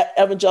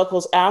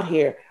evangelicals out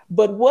here.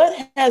 But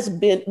what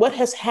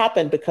has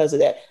happened because of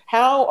that?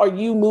 How are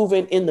you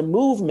moving in the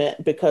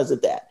movement because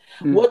of that?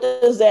 Mm. What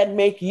does that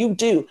make you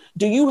do?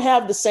 Do you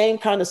have the same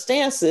kind of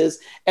stances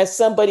as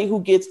somebody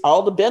who gets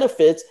all the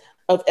benefits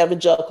of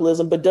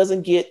evangelicalism, but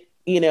doesn't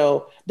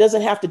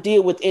have to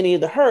deal with any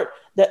of the hurt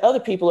that other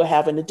people are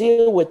having to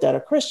deal with that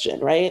are Christian,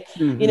 right?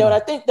 Mm-hmm. And I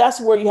think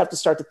that's where you have to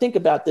start to think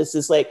about this,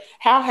 is like,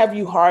 how have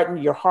you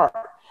hardened your heart?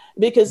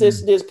 Because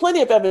there's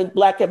plenty of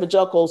Black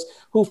evangelicals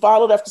who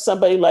followed after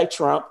somebody like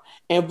Trump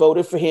and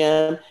voted for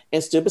him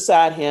and stood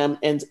beside him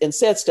and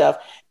said stuff.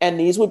 And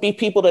these would be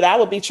people that I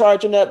would be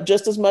charging up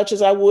just as much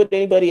as I would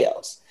anybody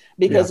else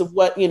because of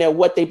what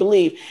they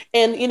believe.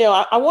 And,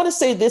 I want to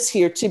say this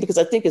here too, because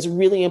I think it's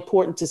really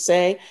important to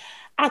say.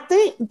 I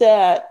think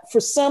that for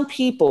some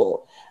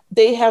people,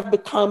 they have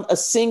become a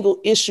single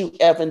issue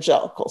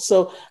evangelical.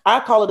 So I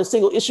call it a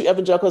single issue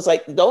evangelical. It's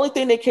like the only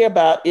thing they care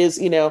about is,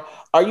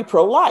 are you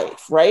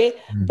pro-life, right?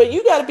 Mm-hmm. But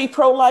you got to be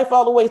pro-life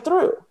all the way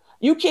through.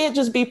 You can't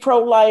just be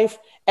pro-life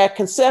at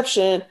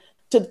conception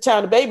to the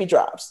time the baby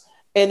drops.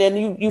 And then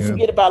you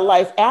forget about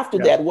life after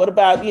that. What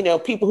about,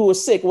 people who are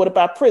sick? What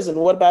about prison?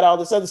 What about all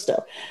this other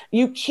stuff?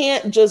 You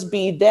can't just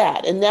be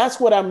that. And that's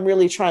what I'm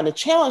really trying to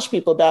challenge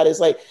people about,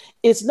 is like,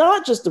 it's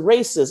not just the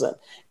racism,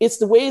 it's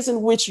the ways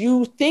in which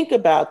you think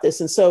about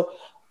this. And so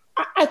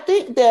I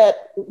think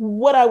that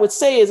what I would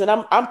say is, and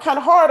I'm kind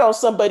of hard on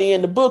somebody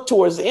in the book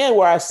towards the end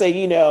where I say,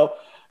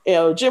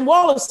 Jim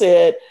Wallace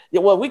said,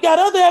 well, we got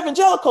other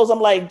evangelicals. I'm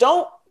like,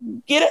 don't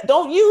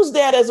use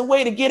that as a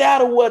way to get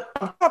out of what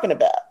I'm talking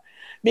about.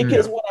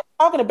 Because what I'm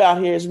talking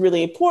about here is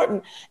really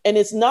important. And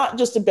it's not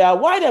just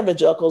about white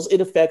evangelicals.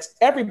 It affects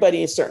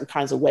everybody in certain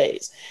kinds of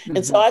ways. Mm-hmm.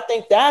 And so I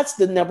think that's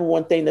the number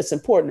one thing that's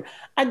important.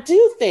 I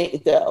do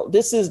think, though,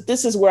 this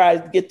is where I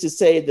get to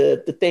say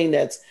the thing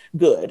that's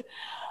good.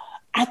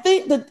 I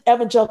think that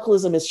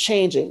evangelicalism is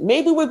changing.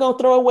 Maybe we're going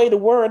to throw away the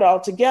word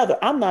altogether.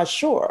 I'm not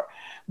sure.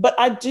 But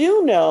I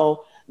do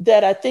know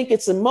that I think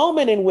it's a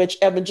moment in which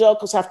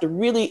evangelicals have to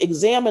really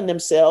examine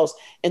themselves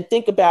and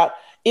think about,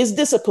 is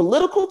this a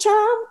political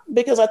term?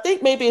 Because I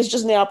think maybe it's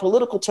just now a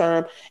political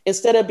term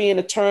instead of being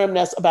a term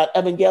that's about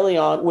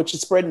evangelion, which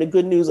is spreading the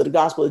good news of the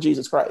gospel of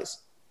Jesus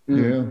Christ.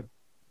 Yeah.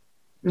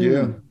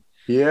 Yeah.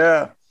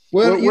 Yeah.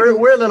 Well,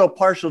 we're a little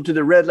partial to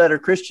the red letter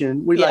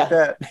Christian. We like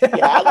that.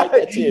 Yeah, I like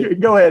that too.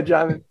 Go ahead,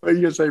 John. What are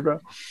you going to say,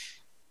 bro?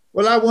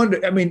 Well, I wonder,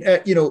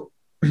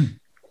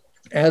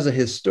 as a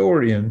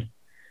historian,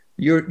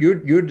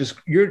 you're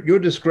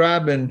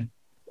describing,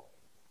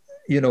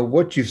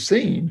 what you've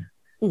seen.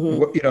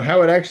 Mm-hmm.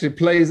 How it actually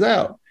plays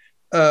out.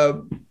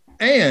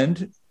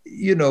 And,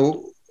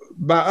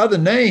 by other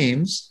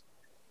names,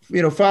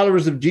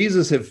 followers of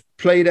Jesus have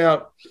played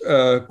out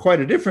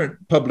quite a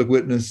different public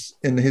witness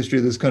in the history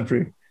of this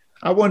country.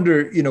 I wonder,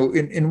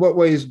 in what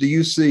ways do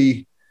you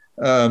see,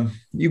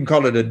 you can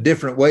call it a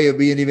different way of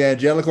being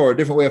evangelical or a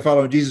different way of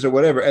following Jesus or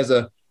whatever, as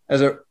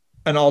an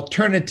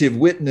alternative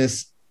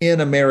witness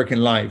in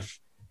American life?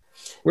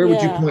 Where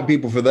would you point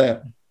people for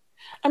that?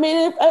 I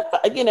mean,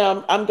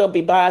 I'm going to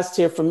be biased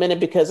here for a minute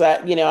because I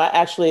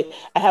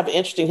have an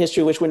interesting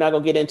history, which we're not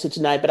going to get into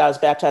tonight, but I was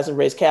baptized and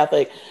raised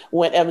Catholic,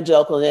 went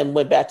evangelical, and then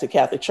went back to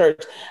Catholic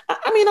Church.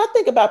 I mean, I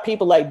think about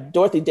people like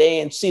Dorothy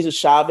Day and Cesar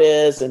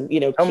Chavez and,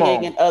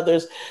 King and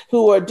others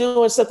who are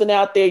doing something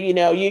out there.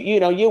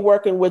 You're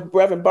working with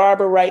Reverend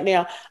Barber right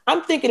now.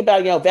 I'm thinking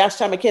about,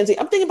 Vashti McKenzie.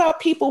 I'm thinking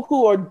about people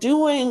who are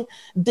doing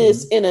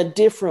this in a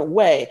different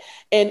way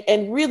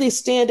and really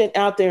standing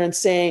out there and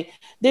saying,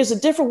 there's a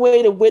different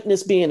way to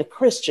witness being a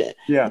Christian.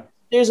 Yeah.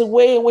 There's a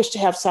way in which to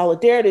have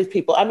solidarity with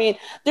people. I mean,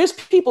 there's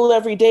people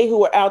every day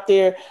who are out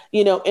there,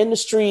 in the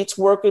streets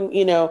working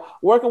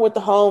with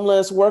the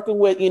homeless, working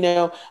with,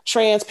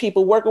 trans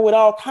people, working with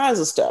all kinds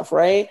of stuff,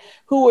 right?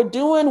 Who are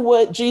doing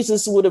what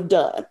Jesus would have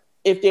done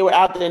if they were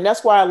out there. And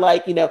that's why I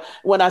like,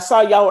 when I saw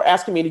y'all were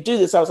asking me to do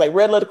this, I was like,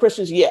 Red Letter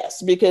Christians,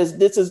 yes, because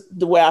this is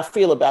the way I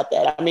feel about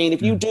that. I mean,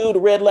 if you do the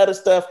red letter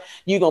stuff,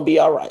 you're going to be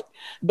all right.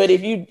 But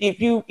if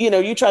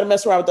you try to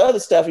mess around with the other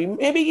stuff,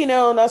 maybe,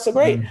 not so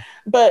great.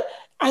 But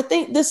I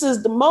think this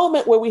is the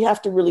moment where we have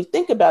to really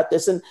think about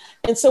this. And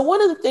so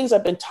one of the things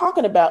I've been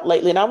talking about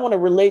lately, and I want to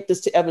relate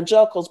this to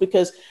evangelicals,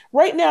 because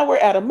right now we're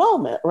at a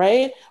moment,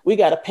 right? We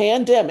got a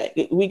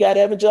pandemic. We got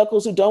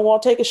evangelicals who don't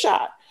want to take a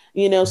shot.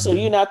 So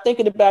you're not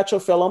thinking about your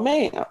fellow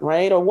man,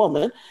 right? Or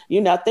woman.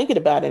 You're not thinking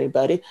about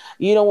anybody.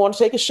 You don't want to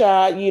take a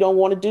shot. You don't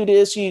want to do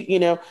this.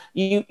 You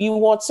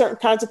want certain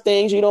kinds of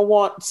things. You don't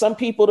want some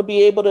people to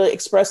be able to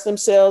express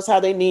themselves how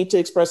they need to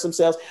express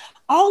themselves.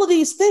 All of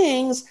these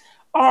things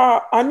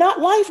are not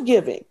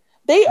life-giving.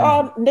 They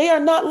are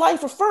not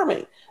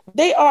life-affirming.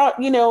 They are,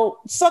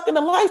 sucking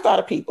the life out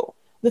of people.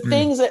 The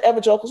things that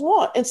evangelicals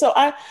want. And so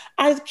I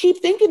keep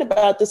thinking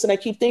about this, and I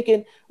keep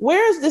thinking,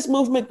 where is this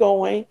movement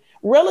going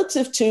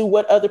relative to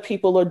what other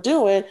people are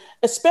doing,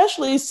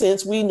 especially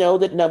since we know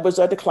that numbers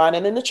are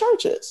declining in the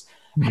churches?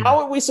 How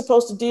are we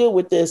supposed to deal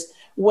with this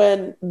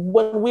when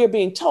we're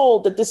being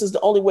told that this is the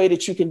only way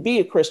that you can be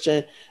a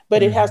Christian,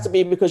 but it has to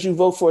be because you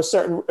vote for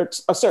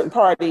a certain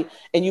party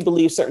and you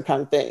believe certain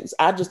kind of things?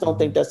 I just don't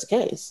think that's the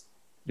case.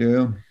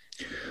 Yeah.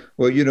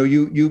 Well,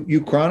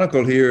 you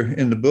chronicle here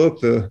in the book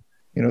the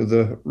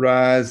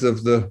rise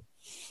of the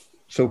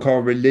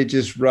so-called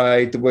religious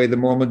right, the way the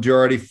moral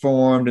majority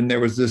formed. And there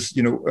was this,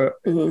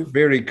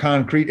 very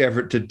concrete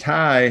effort to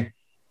tie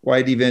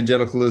white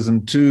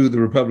evangelicalism to the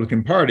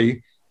Republican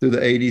Party through the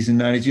 80s and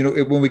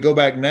 90s. When we go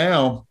back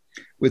now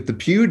with the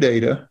Pew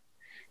data,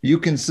 you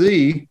can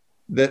see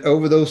that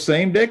over those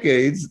same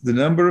decades, the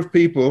number of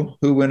people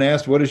who, when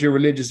asked, what is your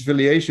religious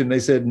affiliation, they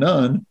said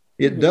none.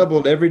 It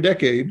doubled every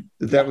decade.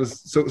 That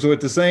was so at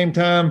the same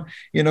time,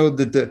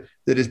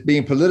 that it's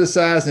being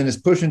politicized and is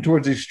pushing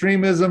towards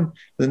extremism.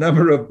 The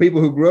number of people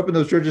who grew up in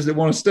those churches that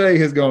want to stay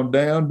has gone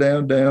down,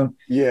 down, down,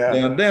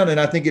 down. And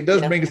I think it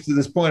does bring us to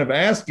this point of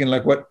asking,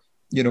 like, what,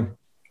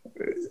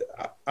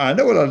 I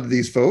know a lot of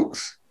these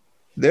folks,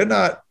 they're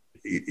not,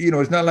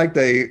 it's not like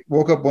they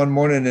woke up one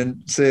morning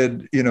and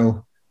said,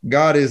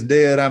 God is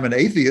dead, I'm an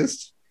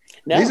atheist.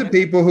 No. These are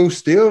people who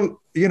still,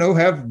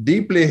 have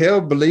deeply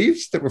held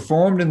beliefs that were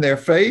formed in their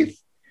faith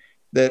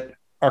that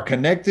are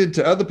connected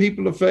to other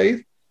people of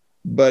faith,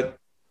 but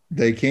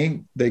they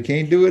can't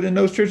do it in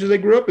those churches they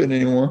grew up in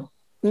anymore.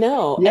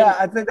 No. Yeah,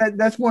 I think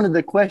that's one of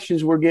the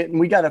questions we're getting.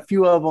 We got a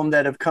few of them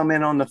that have come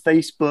in on the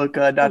Facebook,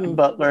 Dr.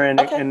 Butler,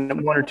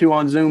 and one or two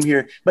on Zoom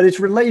here, but it's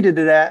related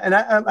to that. And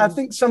I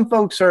think some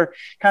folks are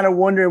kind of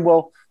wondering,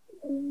 well,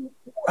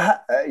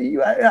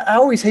 I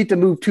always hate to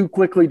move too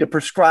quickly to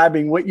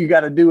prescribing what you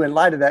got to do in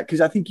light of that,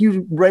 because I think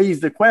you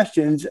raised the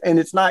questions and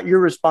it's not your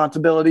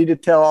responsibility to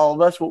tell all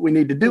of us what we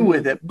need to do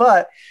with it.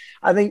 But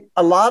I think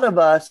a lot of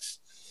us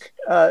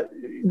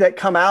that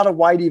come out of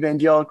white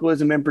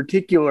evangelicalism in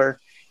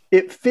particular,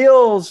 it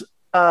feels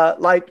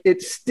like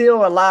it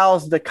still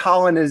allows the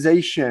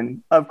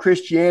colonization of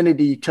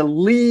Christianity to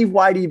leave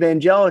white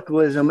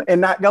evangelicalism and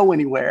not go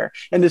anywhere,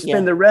 and to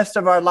spend the rest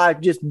of our life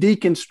just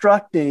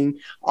deconstructing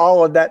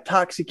all of that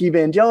toxic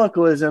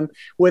evangelicalism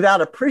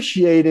without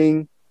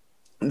appreciating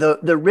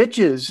the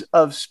riches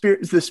of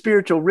the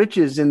spiritual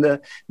riches in the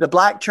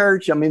Black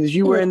church. I mean, as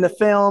you were in the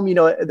film,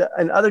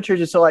 and other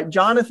churches. So like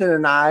Jonathan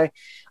and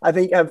I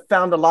think have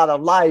found a lot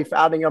of life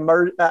out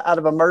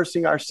of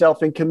immersing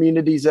ourselves in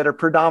communities that are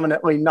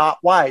predominantly not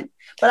white.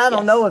 But I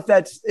don't know if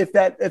that's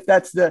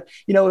the,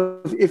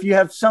 if you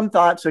have some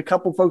thoughts. A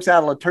couple folks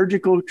out of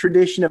liturgical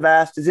tradition have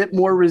asked, is it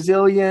more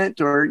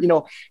resilient, or,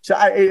 so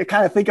I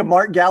kind of think of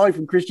Mark Gallery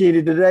from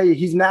Christianity Today.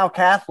 He's now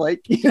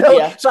Catholic,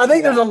 So I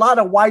think there's a lot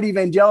of white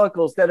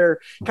evangelicals that are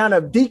kind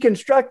of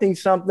deconstructing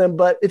something,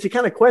 but it's a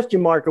kind of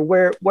question mark of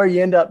where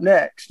you end up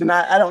next. And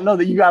I don't know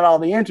that you got all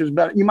the answers,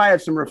 but you might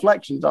have some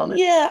reflections on it.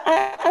 Yeah.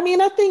 I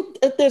mean, I think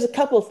there's a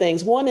couple of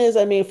things. One is,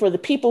 for the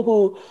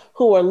people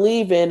who are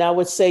leaving, I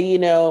would say,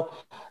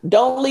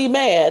 don't leave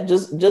mad,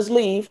 just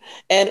leave.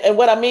 And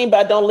what I mean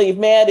by don't leave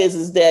mad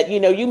is that,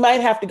 you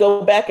might have to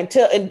go back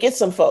and get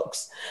some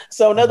folks.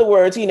 So in other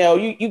words,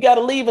 you got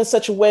to leave in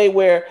such a way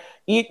where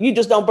you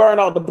just don't burn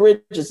all the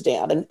bridges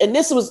down. And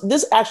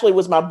this actually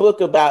was my book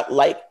about,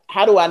 like,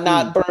 how do I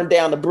not burn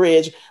down the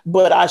bridge,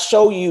 but I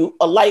show you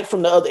a light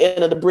from the other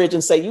end of the bridge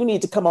and say, you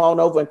need to come on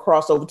over and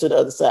cross over to the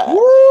other side.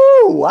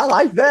 Woo, I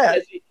like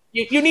that.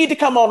 You need to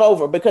come on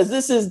over because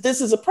this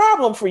is a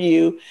problem for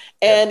you.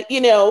 And,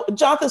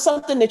 Jonathan,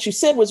 something that you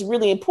said was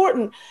really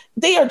important.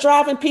 They are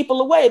driving people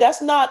away.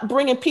 That's not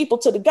bringing people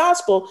to the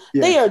gospel.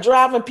 Yes. They are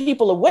driving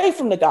people away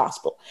from the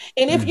gospel.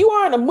 And if you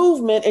are in a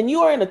movement and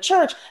you are in a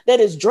church that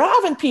is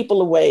driving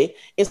people away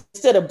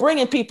instead of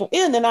bringing people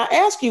in, then I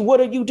ask you, what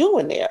are you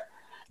doing there?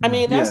 I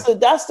mean,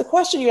 that's the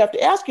question you have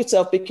to ask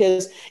yourself,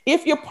 because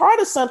if you're part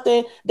of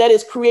something that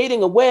is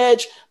creating a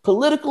wedge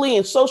politically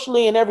and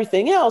socially and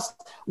everything else,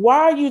 why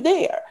are you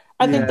there?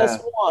 I think that's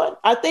one.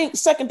 I think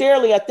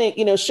secondarily,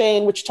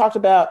 Shane, what you talked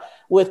about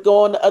with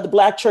going to other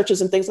Black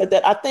churches and things like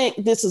that, I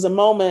think this is a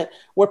moment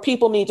where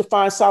people need to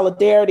find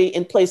solidarity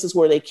in places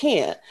where they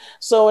can.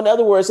 So in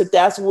other words, if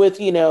that's with,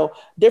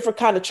 different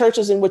kind of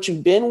churches in which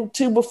you've been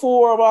to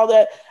before or all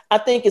that, I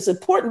think it's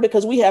important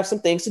because we have some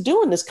things to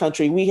do in this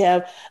country. We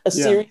have a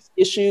serious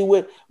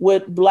issue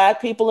with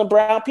Black people and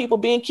brown people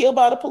being killed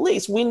by the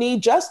police. We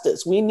need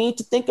justice. We need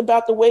to think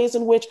about the ways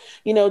in which,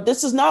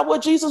 this is not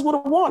what Jesus would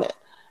have wanted.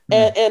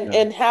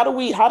 And how do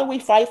we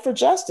fight for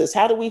justice?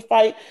 How do we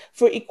fight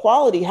for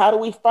equality? How do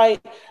we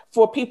fight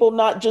for people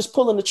not just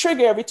pulling the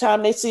trigger every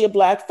time they see a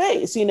Black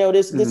face?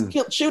 This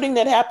shooting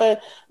that happened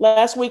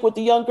last week with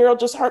the young girl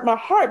just hurt my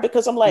heart,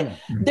 because I'm like,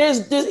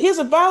 here's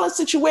a violent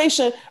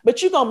situation,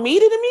 but you're gonna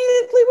meet it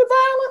immediately with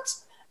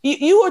violence.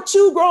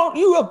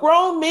 You are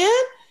grown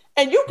men.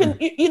 And you can,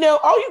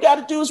 all you got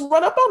to do is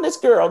run up on this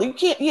girl. You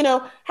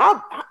can't,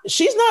 how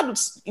she's not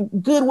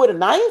good with a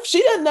knife.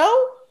 She doesn't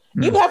know.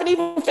 You haven't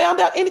even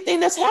found out anything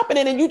that's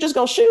happening and you just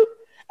gonna shoot.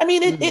 I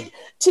mean, it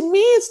to me,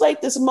 it's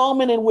like this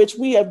moment in which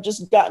we have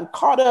just gotten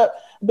caught up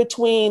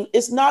between,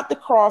 it's not the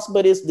cross,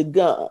 but it's the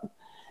gun.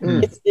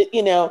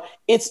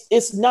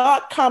 It's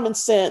not common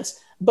sense,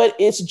 but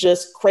it's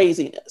just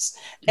craziness.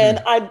 And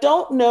I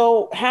don't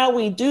know how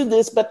we do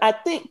this, but I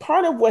think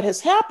part of what has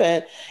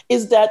happened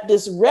is that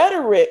this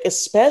rhetoric,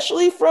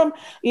 especially from,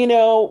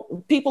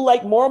 people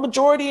like Moral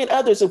Majority and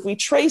others, if we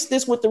trace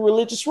this with the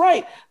religious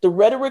right, the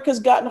rhetoric has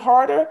gotten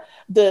harder,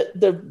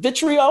 the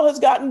vitriol has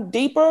gotten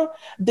deeper,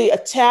 the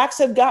attacks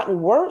have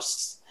gotten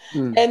worse.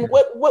 And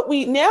what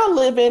we now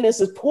live in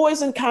is a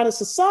poison kind of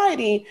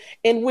society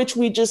in which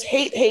we just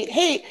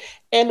hate.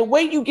 And the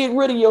way you get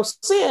rid of your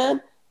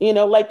sin,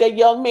 like that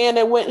young man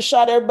that went and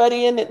shot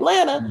everybody in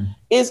Atlanta,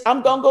 is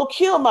I'm going to go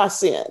kill my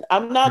sin.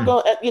 I'm not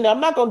going to, I'm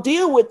not going to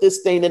deal with this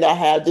thing that I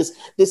have,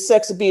 this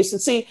sex abuse.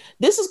 And see,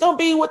 this is going to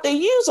be what they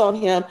use on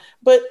him.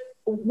 But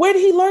where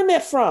did he learn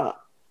that from?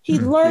 He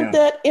learned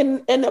that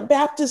in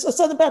a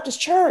Southern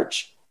Baptist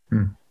church.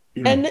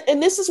 And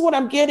this is what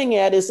I'm getting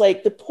at, is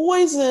like the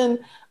poison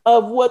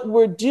of what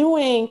we're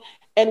doing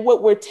and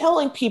what we're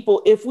telling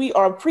people. If we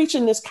are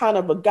preaching this kind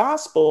of a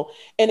gospel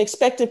and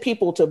expecting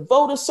people to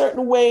vote a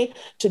certain way,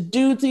 to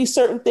do these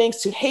certain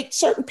things, to hate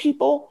certain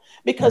people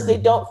because they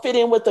don't fit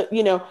in with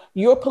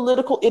your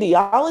political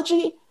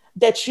ideology,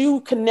 that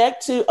you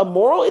connect to a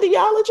moral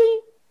ideology,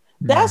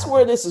 that's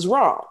where this is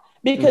wrong.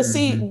 Because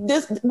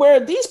where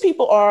these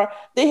people are,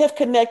 they have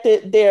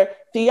connected their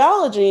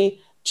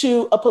theology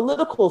to a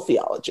political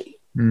theology,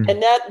 and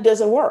that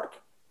doesn't work.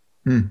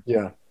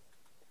 Yeah.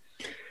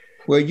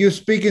 Well, you're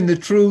speaking the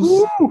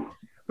truth,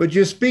 but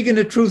you're speaking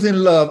the truth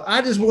in love.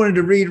 I just wanted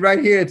to read right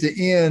here at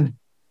the end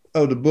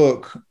of the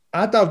book.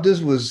 I thought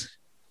this was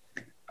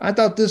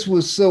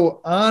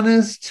so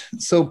honest,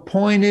 so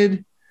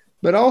pointed,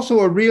 but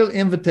also a real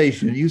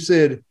invitation. You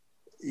said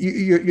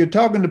you're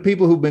talking to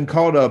people who've been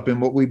caught up in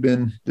what we've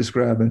been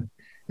describing,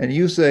 and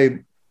you say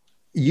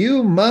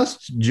you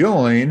must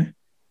join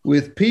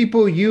with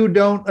people you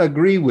don't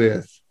agree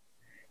with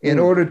in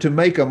order to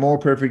make a more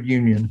perfect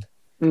union.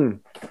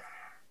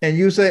 And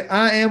you say,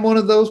 I am one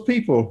of those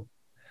people.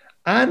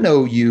 I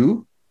know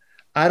you.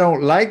 I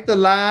don't like the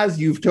lies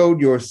you've told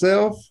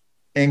yourself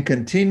and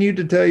continue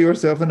to tell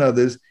yourself and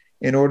others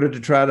in order to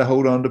try to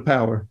hold on to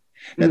power.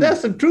 Now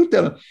that's some truth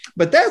telling,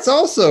 but that's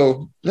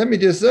also, let me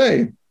just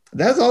say,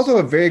 that's also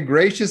a very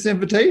gracious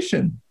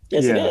invitation.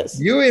 Yes, it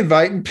is. You're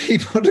inviting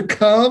people to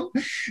come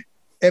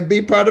and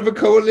be part of a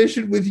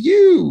coalition with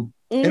you.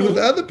 And with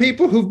other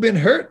people who've been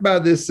hurt by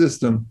this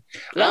system.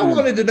 I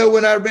wanted to know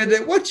when I read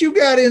that, what you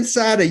got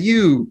inside of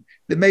you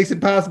that makes it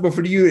possible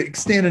for you to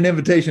extend an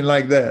invitation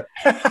like that?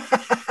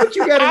 What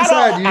you got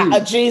inside you?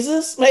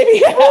 Jesus, maybe.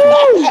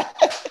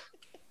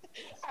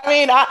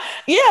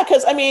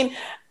 Because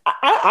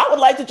I would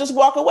like to just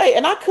walk away,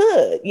 and I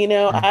could,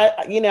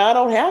 I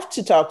don't have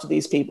to talk to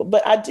these people,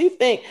 but I do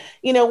think,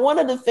 one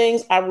of the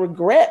things I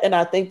regret, and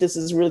I think this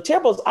is really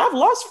terrible, is I've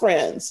lost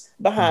friends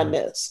behind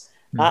this.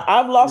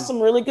 I've lost some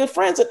really good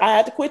friends that I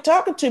had to quit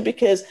talking to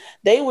because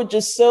they were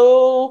just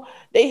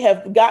they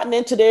have gotten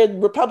into their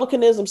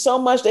Republicanism so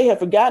much, they have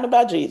forgotten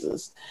about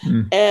Jesus.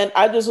 And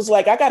I just was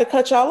like, I got to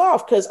cut y'all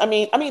off. Cause I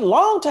mean,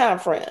 longtime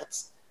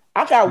friends,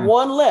 I got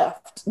one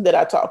left that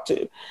I talked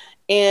to,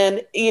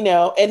 and,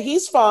 and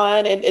he's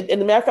fine. And a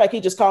matter of fact, he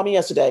just called me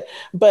yesterday,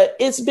 but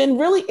it's been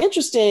really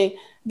interesting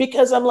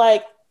because I'm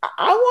like,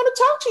 I want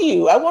to talk to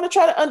you. I want to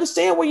try to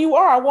understand where you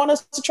are. I want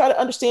us to try to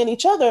understand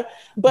each other.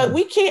 But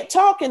we can't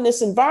talk in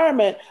this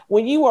environment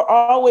when you are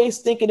always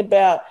thinking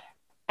about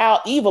how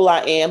evil I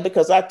am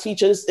because I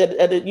teach at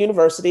a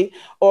university,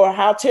 or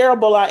how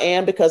terrible I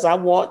am because I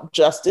want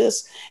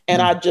justice.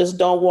 And I just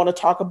don't want to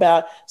talk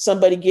about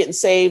somebody getting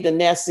saved and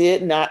that's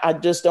it. And I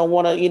just don't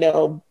want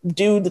to,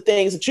 do the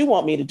things that you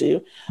want me to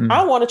do.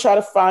 I want to try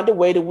to find a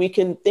way that we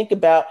can think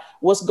about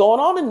what's going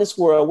on in this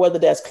world, whether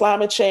that's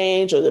climate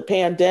change or the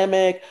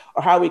pandemic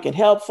or how we can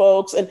help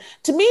folks. And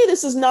to me,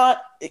 this is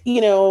not,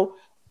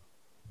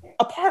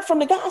 apart from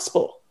the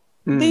gospel.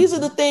 These are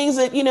the things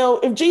that,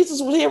 if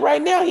Jesus was here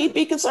right now, he'd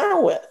be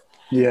concerned with.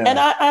 Yeah. And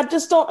I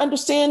just don't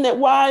understand that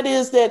why it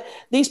is that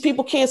these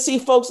people can't see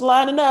folks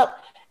lining up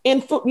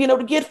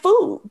to get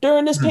food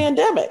during this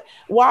pandemic.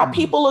 Why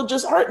people are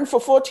just hurting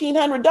for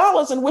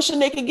 $1,400 and wishing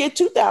they could get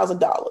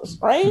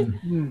 $2,000, right?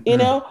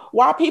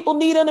 Why people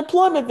need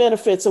unemployment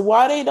benefits and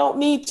why they don't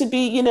need to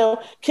be,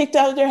 kicked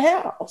out of their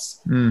house.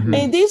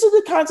 And these are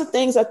the kinds of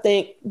things I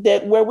think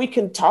that where we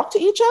can talk to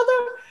each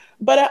other.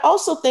 But I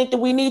also think that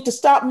we need to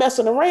stop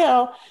messing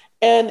around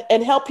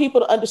and help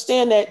people to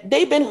understand that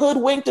they've been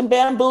hoodwinked and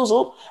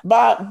bamboozled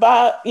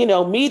by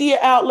media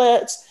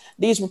outlets,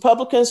 these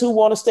Republicans who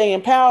want to stay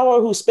in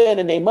power, who's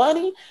spending their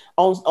money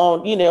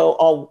on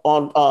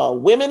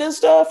women and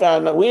stuff.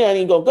 We ain't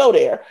even gonna go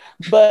there,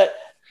 but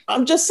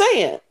I'm just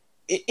saying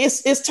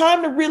it's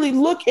time to really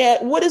look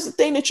at what is the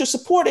thing that you're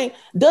supporting.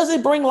 Does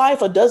it bring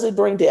life or does it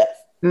bring death?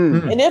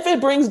 And if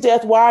it brings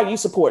death, why are you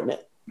supporting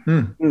it?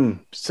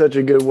 Such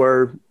a good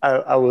word.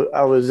 I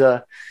was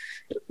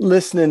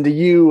listening to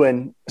you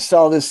and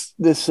saw this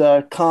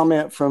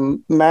comment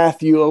from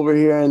Matthew over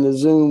here in the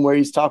Zoom where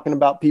he's talking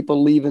about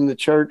people leaving the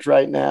church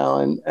right now.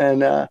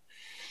 And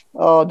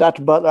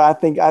Dr. Butler, I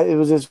think it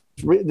was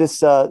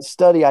this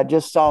study I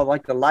just saw,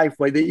 like the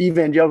Lifeway, the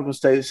evangelical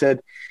study that said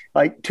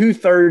like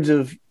 2/3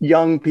 of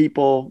young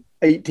people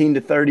 18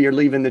 to 30 are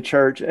leaving the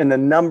church. And the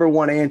number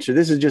one answer,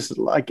 this is just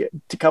like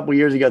a couple of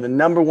years ago, the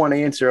number one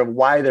answer of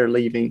why they're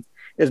leaving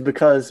is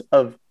because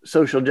of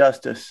social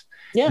justice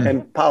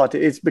and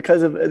politics. It's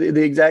because of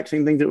the exact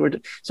same things that we're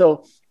doing.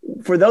 So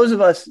for those of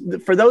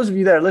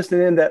you that are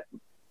listening in that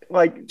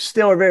like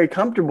still are very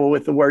comfortable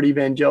with the word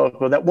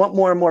evangelical, that want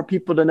more and more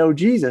people to know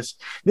Jesus,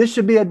 this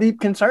should be a deep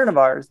concern of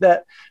ours,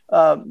 that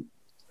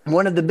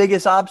one of the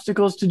biggest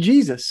obstacles to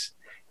Jesus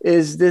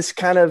is this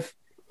kind of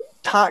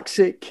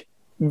toxic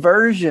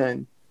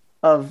version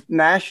of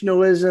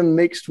nationalism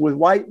mixed with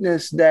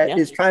whiteness that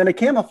is trying to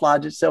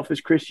camouflage itself as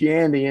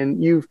Christianity.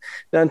 And you've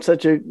done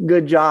such a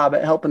good job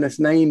at helping us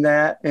name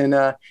that and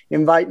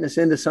inviting us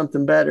into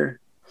something better.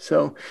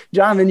 So,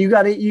 Jonathan, you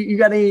got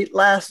any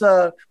last?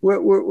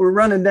 We're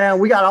running down.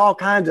 We got all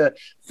kinds of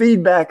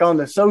feedback on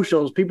the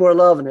socials. People are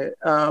loving it,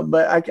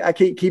 but I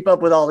can't keep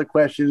up with all the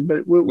questions.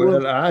 But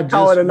we'll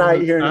call it a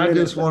night here. I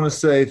just want to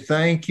say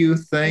thank you.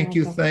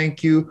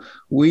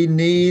 We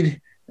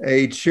need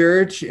a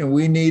church and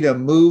we need a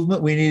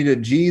movement. We need a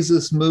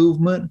Jesus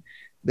movement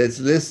that's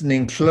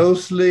listening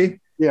closely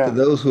to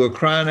those who are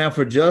crying out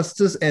for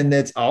justice, and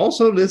that's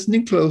also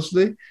listening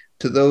closely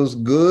to those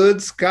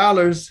good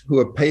scholars who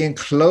are paying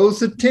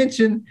close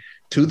attention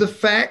to the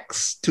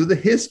facts, to the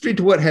history,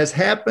 to what has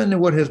happened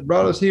and what has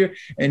brought us here.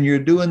 And you're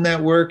doing that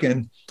work,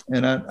 and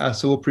I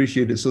so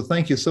appreciate it. So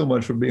thank you so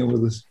much for being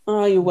with us.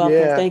 Oh, you're welcome.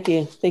 Yeah. Thank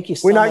you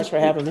so much for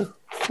having me.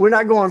 We're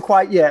not going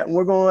quite yet.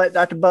 We're going to let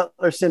Dr.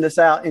 Butler send us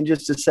out in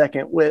just a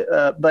second.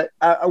 But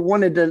I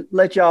wanted to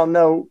let y'all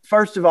know,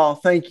 first of all,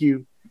 thank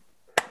you.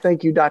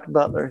 Thank you, Dr.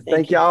 Butler.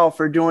 Thank y'all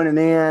for joining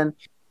in.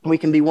 We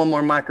can be one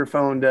more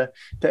microphone to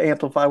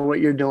amplify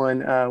what you're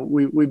doing.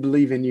 We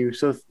believe in you.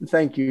 So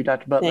thank you,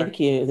 Dr. Butler. Thank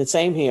you. The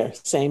same here.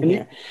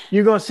 Here.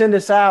 You're going to send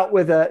us out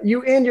with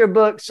you end your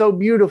book so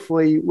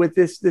beautifully with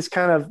this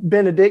kind of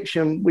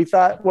benediction. We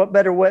thought what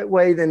better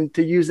way than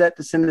to use that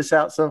to send us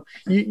out. So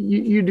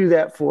you do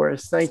that for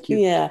us. Thank you.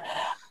 Yeah.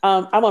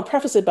 I'm going to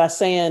preface it by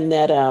saying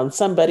that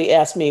somebody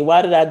asked me,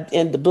 why did I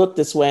end the book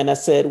this way? And I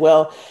said,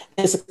 well,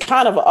 it's a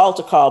kind of an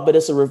altar call, but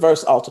it's a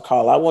reverse altar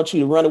call. I want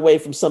you to run away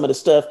from some of the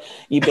stuff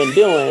you've been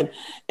doing.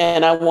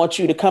 And I want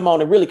you to come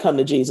on and really come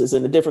to Jesus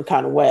in a different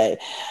kind of way.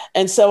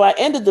 And so I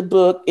ended the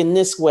book in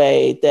this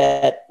way,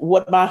 that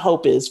what my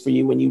hope is for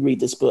you when you read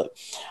this book.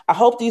 I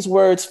hope these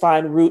words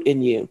find root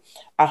in you.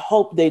 I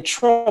hope they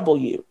trouble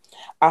you.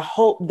 I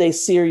hope they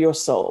sear your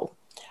soul.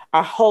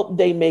 I hope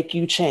they make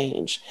you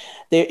change.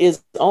 There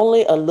is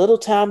only a little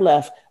time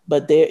left,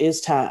 but there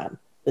is time.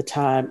 The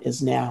time is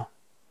now.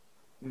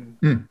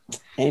 Mm.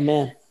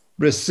 Amen.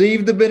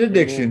 Receive the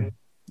benediction.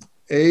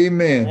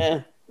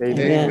 Amen.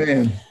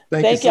 Amen.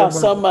 Thank y'all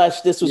so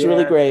much. This was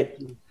really great.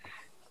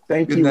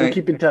 Thank you. We'll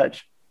keep in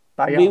touch.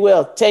 Bye, y'all. We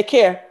will. Take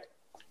care.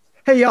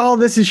 Hey, y'all,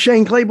 this is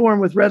Shane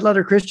Claiborne with Red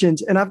Letter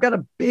Christians, and I've got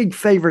a big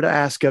favor to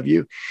ask of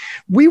you.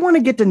 We want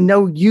to get to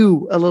know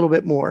you a little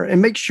bit more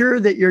and make sure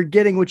that you're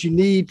getting what you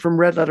need from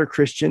Red Letter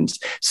Christians.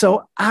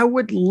 So I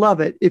would love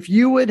it if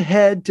you would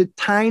head to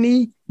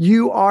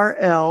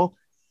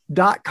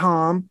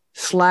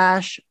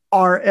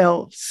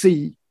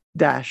tinyurl.com/RLC.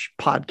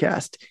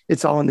 podcast.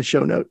 It's all in the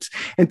show notes.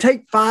 And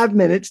take 5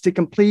 minutes to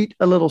complete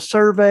a little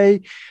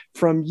survey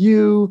from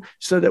you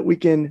so that we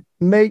can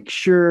make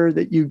sure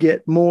that you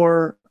get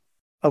more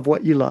of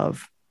what you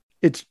love.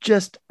 It's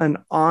just an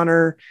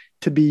honor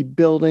to be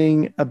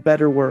building a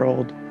better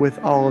world with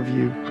all of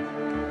you.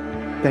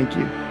 Thank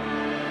you.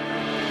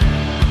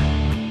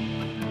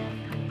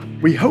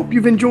 We hope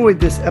you've enjoyed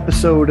this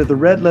episode of the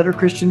Red Letter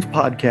Christians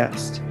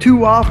podcast.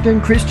 Too often,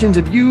 Christians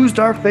have used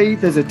our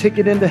faith as a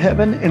ticket into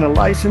heaven and a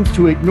license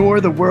to ignore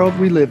the world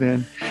we live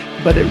in.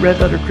 But at Red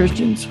Letter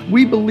Christians,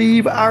 we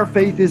believe our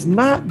faith is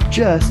not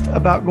just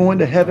about going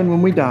to heaven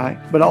when we die,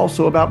 but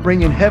also about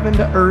bringing heaven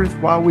to earth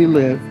while we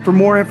live. For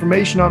more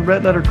information on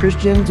Red Letter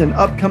Christians and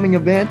upcoming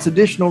events,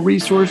 additional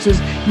resources,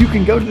 you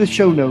can go to the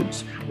show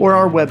notes or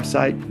our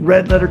website,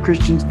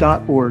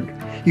 redletterchristians.org.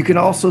 You can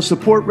also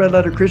support Red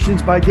Letter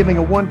Christians by giving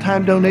a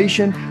one-time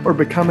donation or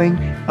becoming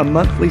a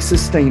monthly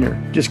sustainer.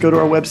 Just go to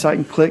our website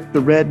and click the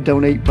red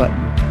donate button.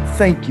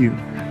 Thank you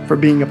for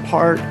being a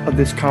part of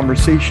this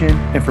conversation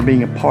and for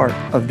being a part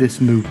of this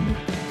movement.